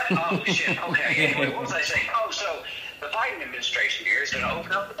 What? Oh, shit, okay. Anyway, what was I saying? Oh, so the Biden administration here is going to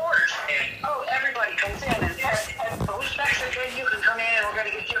open up the borders. And, everybody comes in, and who's Mexican, you can come in, and we're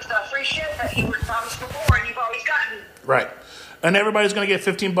going to get you free shit that you were promised before, and you've always gotten. Right, and everybody's going to get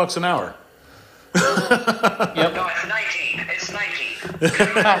 $15 an hour. Yep. No, it's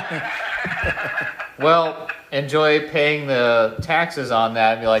 19. Well, enjoy paying the taxes on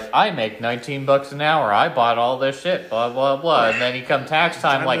that and be like, I make $19 an hour. I bought all this shit, blah, blah, blah. And then you come tax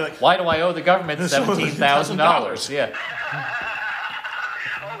time, like, why do I owe the government $17,000? Yeah.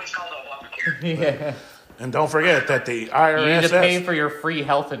 Oh, it's called Obamacare. Yeah. And don't forget that the You IRS. need to pay for your free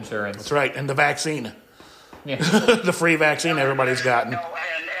health insurance. That's right, and the vaccine, Yeah. the free vaccine everybody's gotten. No,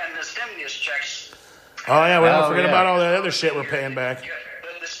 and the stimulus checks. Oh yeah, we don't Oh, forget yeah. about all that other shit we're paying back. The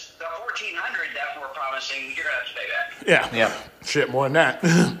 $1,400 that we're promising, you're gonna have to pay back. Yeah, Yep. shit more than that.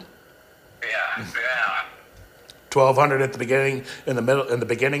 Yeah. $1,200 at the beginning, in the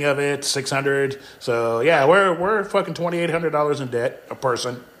beginning of it, $600. So yeah, we're fucking $2,800 in debt a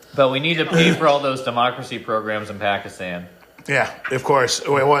person. But we need to pay for all those democracy programs in Pakistan. Yeah, of course.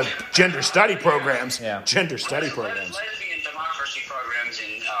 What gender study programs? Yeah. Gender study programs. Lesbian democracy programs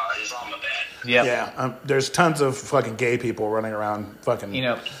in Islamabad. Yep. Yeah, there's tons of fucking gay people running around fucking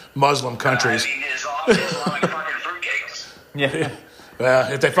Muslim countries. I mean, Islamic fucking fruitcakes. Yeah.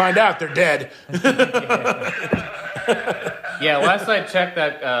 Well, if they find out, they're dead. Yeah, last I checked,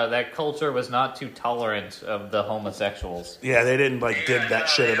 that culture was not too tolerant of the homosexuals. Yeah, they didn't did that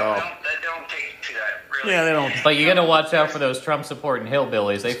shit at all. They don't take to that, really. Yeah, they don't. But you gotta watch out for those Trump supporting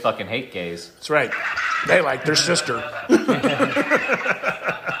hillbillies. They fucking hate gays. That's right. They like their sister.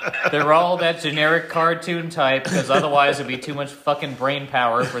 They're all that generic cartoon type, because otherwise it'd be too much fucking brain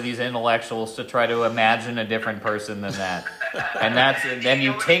power for these intellectuals to try to imagine a different person than that. And then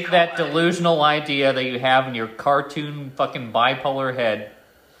you take that delusional idea that you have in your cartoon fucking bipolar head,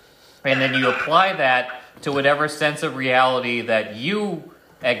 and then you apply that to whatever sense of reality that you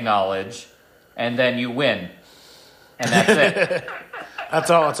acknowledge, and then you win. And that's it. That's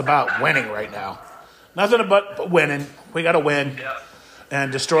all it's about, winning right now. Nothing but winning. We got to win and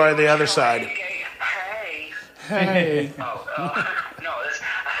destroy the other side. Hey. No, this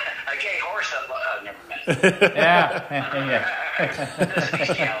a gay horse. Never mind. Yeah. That's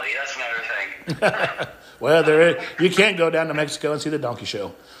bestiality. That's another thing. Well, you can't go down to Mexico and see the donkey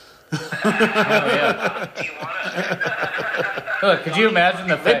show. Yeah. Look, could you imagine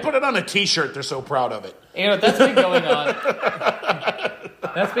the They fact... put it on a T-shirt. They're so proud of it. That's been going on.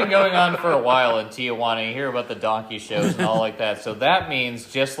 That's been going on for a while in Tijuana. You hear about the donkey shows and all like that. So that means,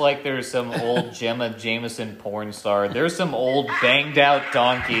 just like there's some old Gemma Jameson porn star, there's some old banged out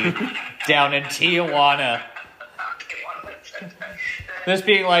donkey down in Tijuana. This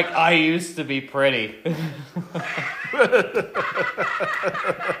being like, I used to be pretty. He's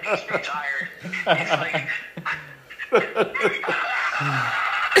retired. He's like,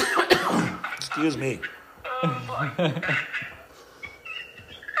 Excuse me.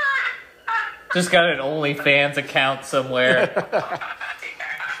 Just got an OnlyFans account somewhere.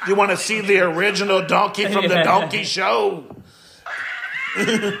 You want to see the original donkey from the donkey show?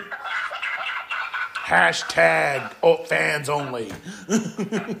 Hashtag fans only.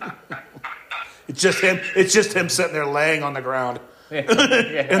 It's just him sitting there laying on the ground in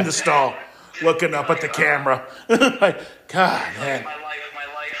the stall, looking up at the camera. Like, God, man. my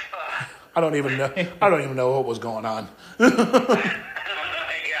life. I don't even know what was going on.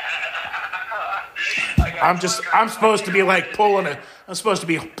 I'm supposed to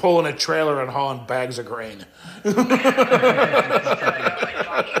be pulling a trailer and hauling bags of grain.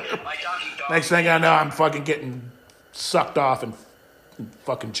 Next thing I know, I'm fucking getting sucked off and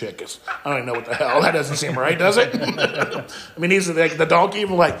fucking chickens. I don't even know what the hell. That doesn't seem right, does it? I mean, he's the donkey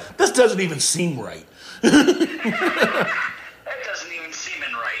even this doesn't even seem right. That doesn't even seem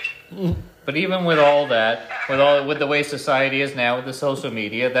right. But even with all that, with the way society is now with the social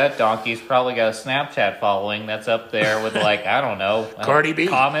media, that donkey's probably got a Snapchat following that's up there with I don't know, Cardi B?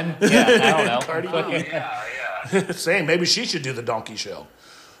 Common? Yeah, I don't know. Cardi B. Yeah. Saying maybe she should do the donkey show.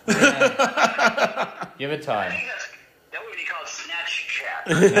 Give it time. That would be called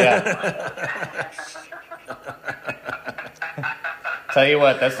Snapchat. Yeah. Tell you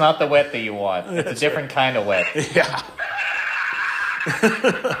what, that's not the wet that you want. It's a different kind of wet. Yeah.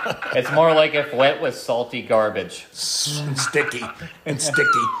 It's more like if wet was salty garbage. And sticky.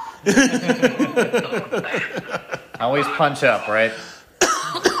 Always punch up, right?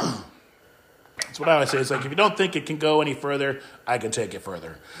 That's what I always say. It's if you don't think it can go any further, I can take it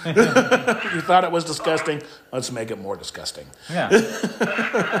further. You thought it was disgusting? Let's make it more disgusting. Yeah.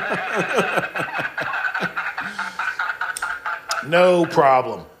 No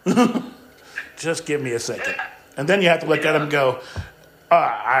problem. Just give me a second. And then you have to look at him and go,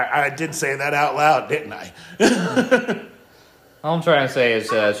 I did say that out loud, didn't I? All I'm trying to say is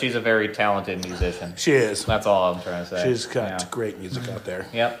she's a very talented musician. She is. That's all I'm trying to say. She's got great music out there.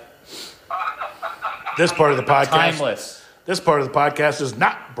 Yep. This part of the podcast. Timeless. This part of the podcast is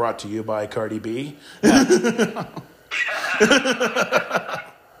not brought to you by Cardi B. Or the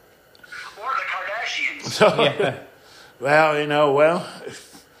Kardashians. So, well,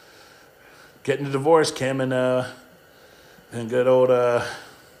 getting a divorce, Kim and good old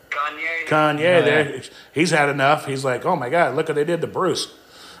Kanye there, he's had enough. He's like, oh my God, look what they did to Bruce.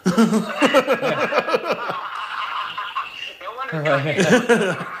 No wonder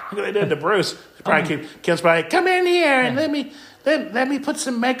Look what they did to Bruce. Kim's probably, come in here and let me put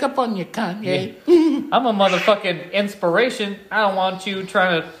some makeup on you, Kanye. I'm a motherfucking inspiration. I don't want you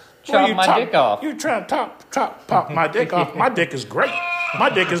trying to chop my dick off. You're trying to pop my dick off. My dick is great. My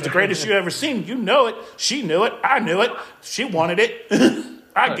dick is the greatest you ever seen. You know it. She knew it. I knew it. She wanted it.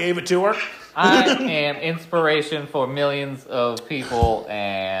 I gave it to her. I am inspiration for millions of people,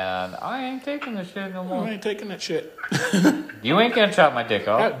 and I ain't taking this shit no more. I ain't taking that shit. You ain't gonna chop my dick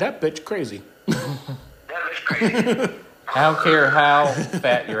off. That bitch crazy. That bitch crazy. I don't care how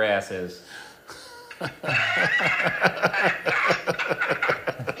fat your ass is.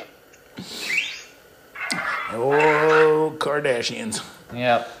 Oh, Kardashians.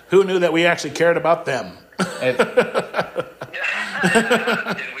 Yep. Who knew that we actually cared about them? It, Did we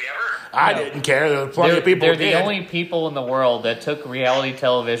ever? I didn't care. There were plenty of people they're who did. the only people in the world that took reality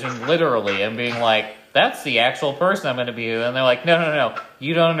television literally and being like, that's the actual person I'm going to be. And they're like, no.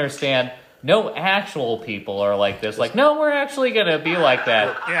 You don't understand. No actual people are like this. Like, no, we're actually going to be like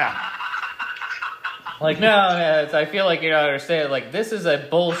that. Yeah. Like, no, I feel like you don't understand. Like, this is a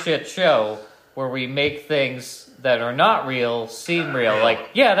bullshit show where we make things that are not real seem real. Like,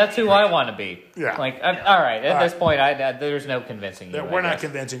 yeah, that's who I want to be. Yeah. Like, all right. At this point, there's no convincing you. We're not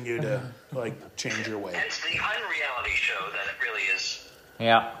convincing you to change your way. It's the unreality show that it really is.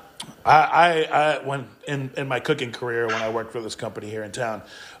 Yeah. I when in my cooking career, when I worked for this company here in town,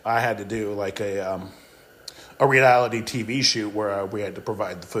 I had to do like a reality TV shoot where we had to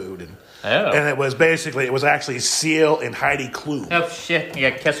provide the food, and it was actually Seal and Heidi Klum. Oh shit! You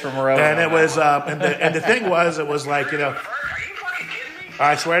got Kiss from a Rose. And it was and the thing was, it was like, Are you fucking kidding me?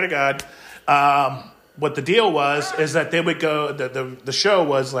 I swear to God. What the deal was is that they would go. The show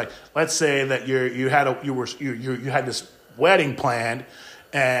was like, let's say that you had this wedding planned,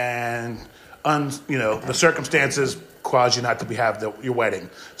 and the circumstances caused you not to have your wedding,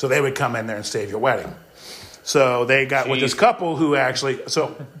 so they would come in there and save your wedding. So they got with this couple who actually.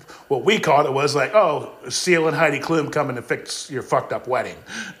 So what we called it was like, oh, Seal and Heidi Klum coming to fix your fucked up wedding.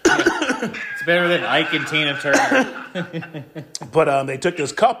 It's better than Ike and Tina Turner. But they took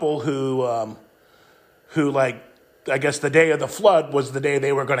this couple who like, I guess the day of the flood was the day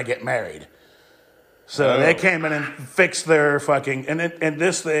they were going to get married. So they came in and fixed their fucking and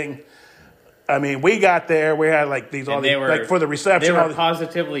this thing. I mean, we got there. We had like like for the reception. They were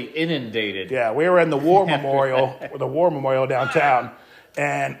positively inundated. Yeah, we were in the war memorial downtown,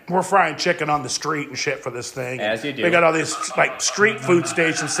 and we're frying chicken on the street and shit for this thing. As you do. We got all these like street food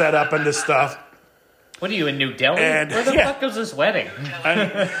stations set up and this stuff. What are you, in New Delhi? And, where the fuck was this wedding?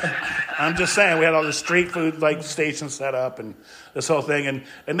 I'm just saying, we had all the street food like stations set up and this whole thing,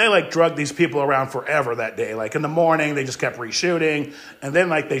 and they like drugged these people around forever that day. Like in the morning, they just kept reshooting, and then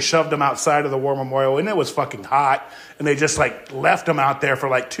like they shoved them outside of the war memorial, and it was fucking hot, and they just like left them out there for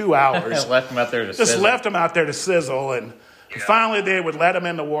like 2 hours. Left them out there to sizzle. Left them out there to sizzle, and finally they would let him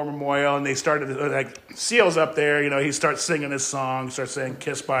in the war memorial, and they started like Seal's up there. He starts singing his song, starts saying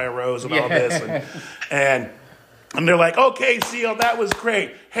 "Kissed by a Rose" and all this, and they're like, "Okay, Seal, that was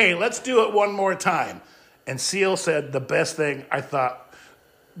great. Hey, let's do it one more time." And Seal said the best thing I thought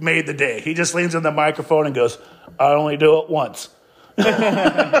made the day. He just leans in the microphone and goes, "I only do it once." I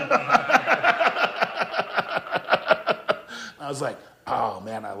was like, "Oh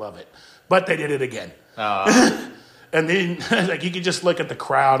man, I love it." But they did it again. And then, like, you could just look at the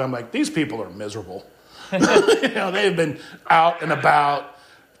crowd. I'm like, these people are miserable. They've been out and about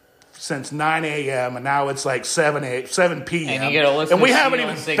since 9 a.m. and now it's like 7 p.m. And you gotta listen and we to haven't Seal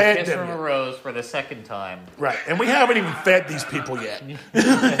even and sing fed Kiss them from a yet. Rose for the second time. Right, and we haven't even fed these people yet.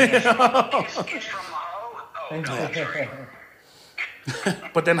 Kiss from the hoe? Oh, no, I'm sorry.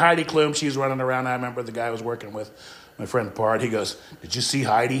 But then Heidi Klum, she's running around. I remember the guy I was working with, my friend Bart. He goes, "Did you see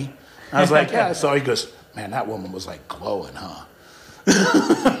Heidi?" I was like, "Yeah, I saw." He goes, "Man, that woman was like glowing, huh?"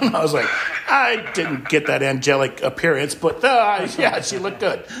 I was like, I didn't get that angelic appearance, but yeah, she looked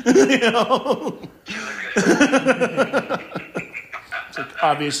good. It's like,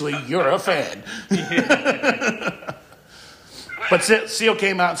 obviously, you're a fan. But Seal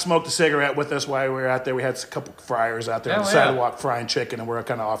came out and smoked a cigarette with us while we were out there. We had a couple fryers out there on the sidewalk frying chicken, and we're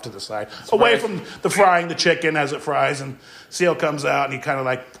kind of off to the side, away from the frying the chicken as it fries. And Seal comes out, and he kind of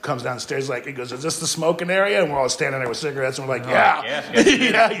like comes down the stairs, like he goes, "Is this the smoking area?" And we're all standing there with cigarettes, and we're like, "Yeah,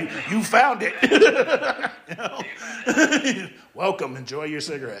 you found it. Welcome, enjoy your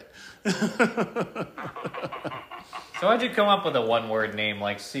cigarette." So how'd you come up with a one-word name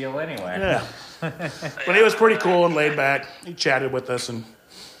like Seal anyway? Yeah. But he was pretty cool and laid back. He chatted with us, and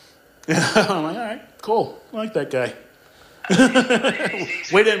I'm like, all right, cool. I like that guy.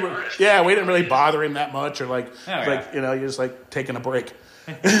 we didn't really bother him that much, or you're just like taking a break.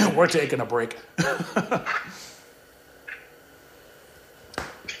 We're taking a break.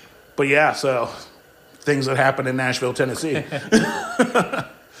 But yeah, so things that happened in Nashville, Tennessee.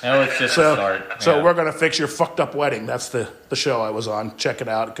 No, it's just a start. So Yeah. we're gonna fix your fucked up wedding. That's the show I was on. Check it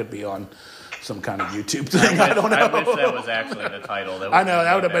out. It could be on some kind of YouTube thing. I don't know. I wish that was actually the title. I know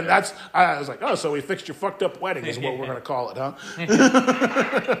that would have been. I was like, oh, so we fixed your fucked up wedding is what we're gonna call it, huh?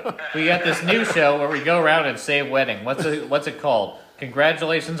 We got this new show where we go around and say wedding. What's it called?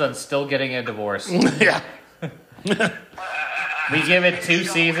 Congratulations on still getting a divorce. Yeah. We give it 2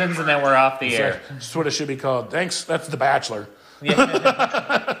 seasons and then we're off the air. That's what it should be called. Thanks. That's The Bachelor.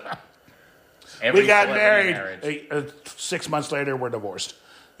 Yeah. We got married. Marriage. 6 months later, we're divorced.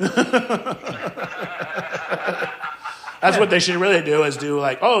 That's what they should really do is do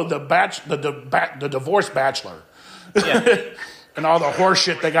like, oh, the divorce bachelor. Yeah. And all the horse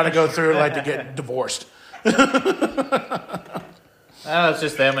shit they got to go through like to get divorced. Oh, it's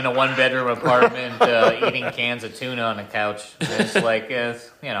just them in a 1-bedroom apartment eating cans of tuna on a couch. It's like,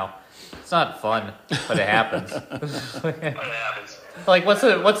 it's not fun, but it happens. Like, what's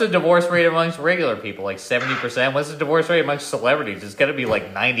the divorce rate amongst regular people? Like 70%? What's the divorce rate amongst celebrities? It's got to be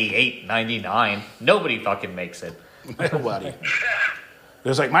like 98, 99. Nobody fucking makes it. Nobody.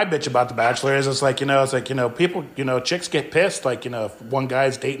 There's like my bitch about The Bachelor is it's like, people, chicks get pissed. Like, if one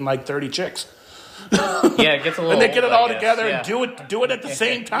guy's dating like 30 chicks. Yeah, it gets a little and they get it all old, together yeah. and do it at the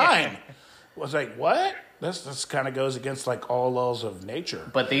same time. I was like, what? This kind of goes against like all laws of nature.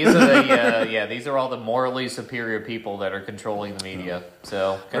 But these are these are all the morally superior people that are controlling the media.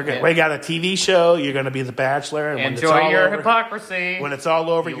 So We got a TV show. You're going to be The Bachelor. And enjoy your hypocrisy. When it's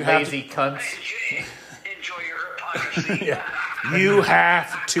all over, you have lazy cunts. Enjoy your hypocrisy. Yeah. You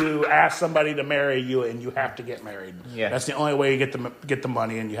have to ask somebody to marry you, and you have to get married. Yeah. That's the only way you get the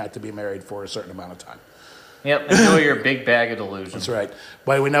money, and you have to be married for a certain amount of time. Yep, enjoy your big bag of delusion. That's right.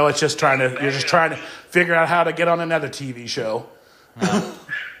 But we know you're just trying to figure out how to get on another TV show.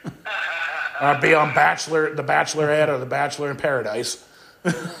 Or be on The Bachelorette or The Bachelor in Paradise.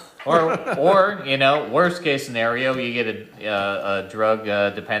 Or worst case scenario, you get a drug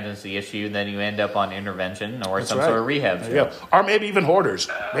dependency issue, then you end up on intervention or some sort of rehab show. Or maybe even hoarders.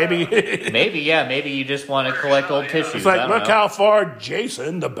 Maybe maybe you just want to collect old tissues. It's like, look how far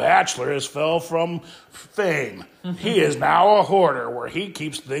Jason, the Bachelor, has fell from fame. He is now a hoarder where he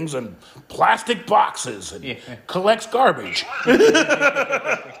keeps things in plastic boxes and collects garbage. He was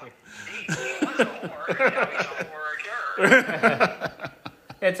a whore. Now he's a hoarder.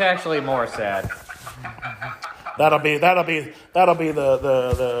 It's actually more sad. That'll be the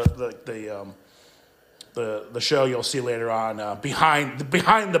show you'll see later on behind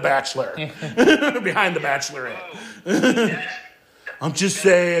the Bachelor, behind the Bachelorette. I'm just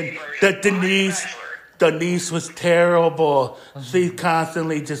saying that Denise was terrible. She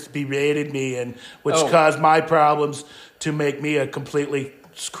constantly just berated me, and which caused my problems to make me a completely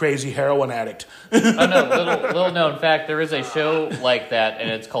crazy heroin addict. Oh no, little known fact, there is a show like that, and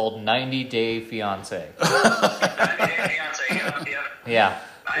it's called 90 Day Fiancé. 90 Day Fiancé, yep. Yeah.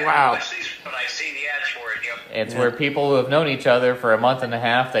 Wow. But I've seen the ads for it, yep. It's where people who have known each other for a month and a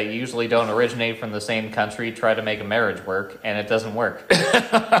half that usually don't originate from the same country try to make a marriage work, and it doesn't work.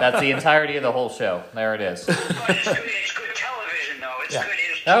 That's the entirety of the whole show. There it is. But it's good television, though. It's good.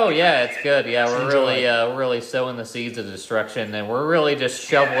 Oh yeah, it's good. Yeah, we're really sowing the seeds of destruction, and we're really just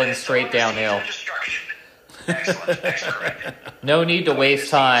shoveling straight downhill. Excellent. No need to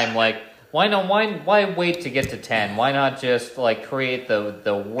waste time. Like, why wait to get to 10? Why not just like create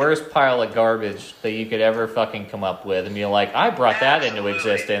the worst pile of garbage that you could ever fucking come up with, and be like, I brought that into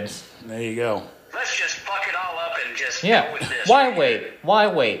existence. There you go. Let's just fuck it all up and just Yeah. go with this. Why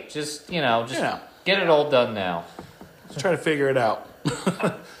wait? Just get it all done now. Let's try to figure it out.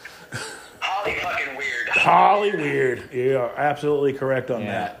 Holly fucking weird. Holly weird. You are absolutely correct on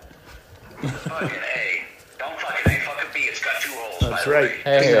that. Fucking A. Don't fucking A. Fucking B. It's got 2 holes. That's right.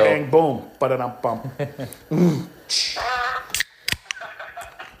 Hey, Bang, bang, boom. Ba-da-dum-bum.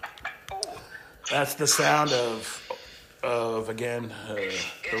 That's the sound of again, the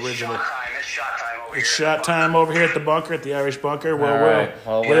original. It's shot time over here. It's shot time over here at the bunker, at the Irish bunker. All right.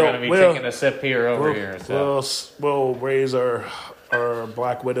 Well, we're going to be taking a sip here over here. So. We'll raise our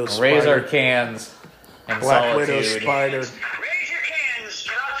Black Widow spider. Raise our cans and Black solitude. Widow spider. Raise your cans.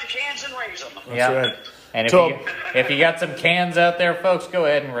 Get out your cans and raise them. Yeah. Right. And if you got some cans out there, folks, go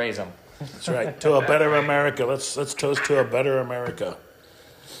ahead and raise them. That's right. To a better America. Let's toast to a better America.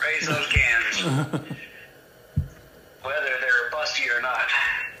 Raise those cans. Whether they're busty or not.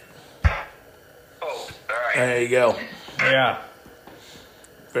 Oh, all right. There you go. Yeah.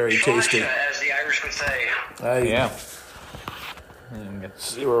 Very tasty. As the Irish would say. Yeah. Let's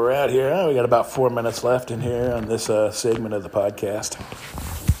see where we're at here. Oh, we got about 4 minutes left in here on this segment of the podcast.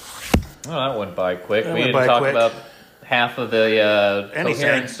 Well, that went by quick. That We went didn't by talk quick. about half of the Anything.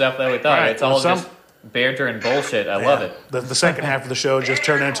 coherent stuff that we thought. Right. It's all Well, just banter and bullshit. I love it. The second half of the show just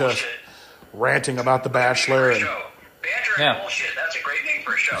turned into ranting about The Bachelor. And, Banter and bullshit. That's a great name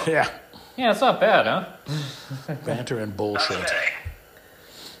for a show. yeah. Yeah, it's not bad, huh? Banter and bullshit.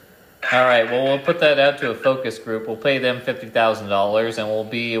 All right, well, we'll put that out to a focus group. We'll pay them $50,000, and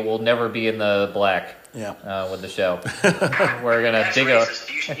we'll never be in the black. Yeah. With the show. We're gonna dig a. You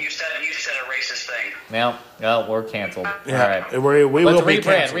said a racist thing. No, we're canceled. Yeah. All right. We will be Let's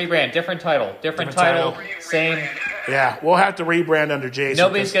canceled. rebrand, different title, same. Yeah, we'll have to rebrand under Jason.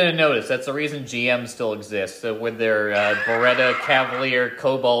 Nobody's gonna notice. That's the reason GM still exists. So with their Beretta Cavalier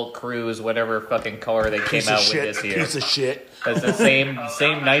Cobalt Cruise, whatever fucking car they came out with this year. Piece of shit. That's the same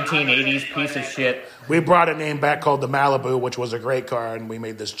 1980s piece of shit. We brought a name back called the Malibu, which was a great car, and we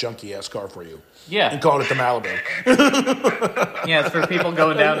made this junky ass car for you. Yeah. And called it the Malibu. Yeah, it's for people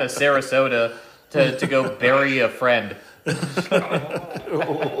going down to Sarasota to go bury a friend.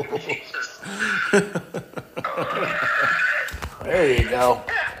 Oh, Jesus. There you go.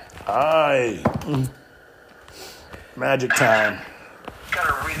 Aye. Magic time.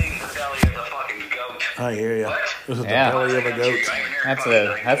 Gotta rethink the belly of the fucking goat. I hear you. What? This is Yeah. the belly of a goat. That's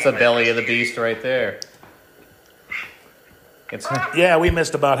the belly of the beast right there. It's Yeah, we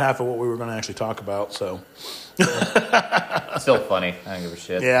missed about half of what we were going to actually talk about, so. still funny. I don't give a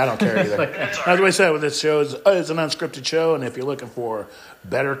shit. Yeah, I don't care either. As we said, with this show is an unscripted show, and if you're looking for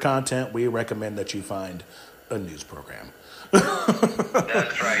better content, we recommend that you find a news program.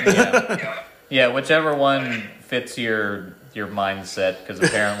 That's right. Yeah. Yeah, whichever one fits your mindset, because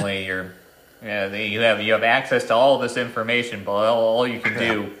apparently you have access to all this information, but all you can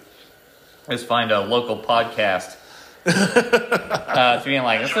do is find a local podcast. It's being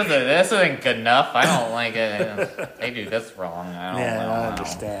like, this isn't good enough. I don't like it. Hey, dude, that's wrong. I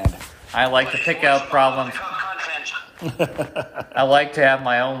understand. I like to pick out problems. I like to have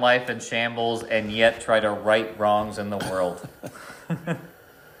my own life in shambles and yet try to right wrongs in the world.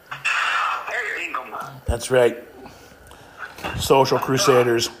 That's right. Social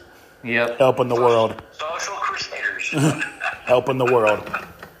crusaders. Yep. Helping the world. Social crusaders. Helping the world.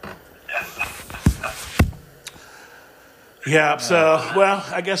 Yeah, so, well,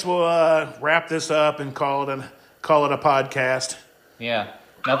 I guess we'll wrap this up and call it a podcast. Yeah.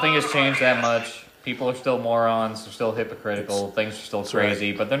 Nothing has changed that much. People are still morons. They're still hypocritical. Things are still crazy.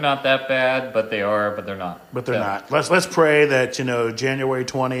 Right. But they're not that bad. But they are. But they're not. But they're not. Let's pray that, January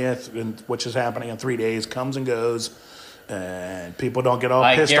 20th, which is happening in 3 days, comes and goes. And people don't get all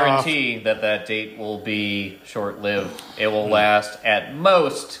pissed off. I guarantee that date will be short-lived. It will last at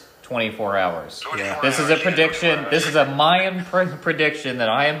most 24 hours. Yeah. This is a prediction. This is a Mayan prediction that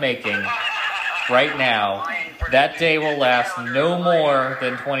I am making right now. That day will last no more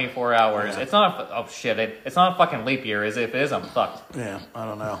than 24 hours. Yeah. It's not. It's not a fucking leap year, is it? If it is, I'm fucked. Yeah, I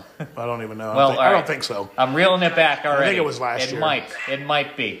don't know. I don't even know. Well, I don't think so. I'm reeling it back already. I think it was last year. It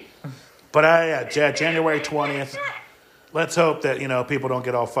might be. But January 20th. Let's hope that, people don't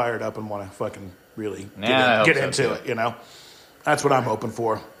get all fired up and want to fucking really get into it, That's what I'm hoping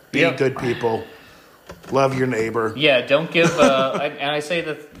for. Be good people. Love your neighbor. Yeah, don't give... and I say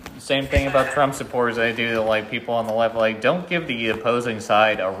the same thing about Trump supporters I do to, people on the left. Don't give the opposing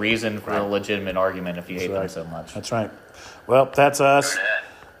side a reason for a legitimate argument if you hate them so much. That's right. Well, that's us.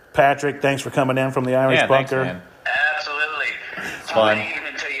 Patrick, thanks for coming in from the Irish Bunker. Thanks, man. Absolutely. Fun. Good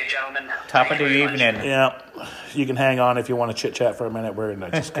evening to you, gentlemen. Top of the evening. Yeah. You can hang on if you want to chit-chat for a minute. We're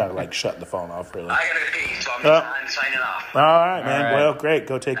just kind of shutting the phone off, really. I got to pee, so I'm signing off. All right, man. All right. Well, great.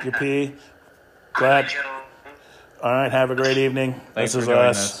 Go take your pee. Glad. All right, have a great evening. Thanks This is for joining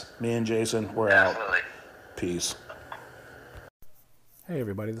us. Me and Jason. We're Absolutely. out. Peace. Hey,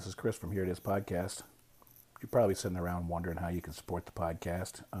 everybody. This is Chris from Here It Is Podcast. You're probably sitting around wondering how you can support the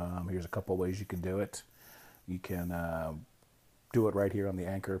podcast. Here's a couple ways you can do it. You can do it right here on the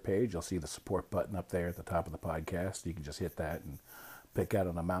Anchor page. You'll see the support button up there at the top of the podcast. You can just hit that and pick out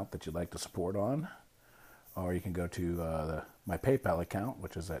an amount that you'd like to support on. Or you can go to my PayPal account,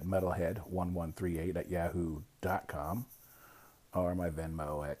 which is at metalhead1138@yahoo.com, or my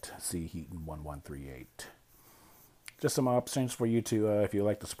Venmo at cheaton1138. Just some options for you to, if you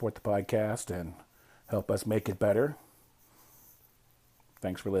like to support the podcast and help us make it better.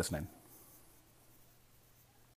 Thanks for listening.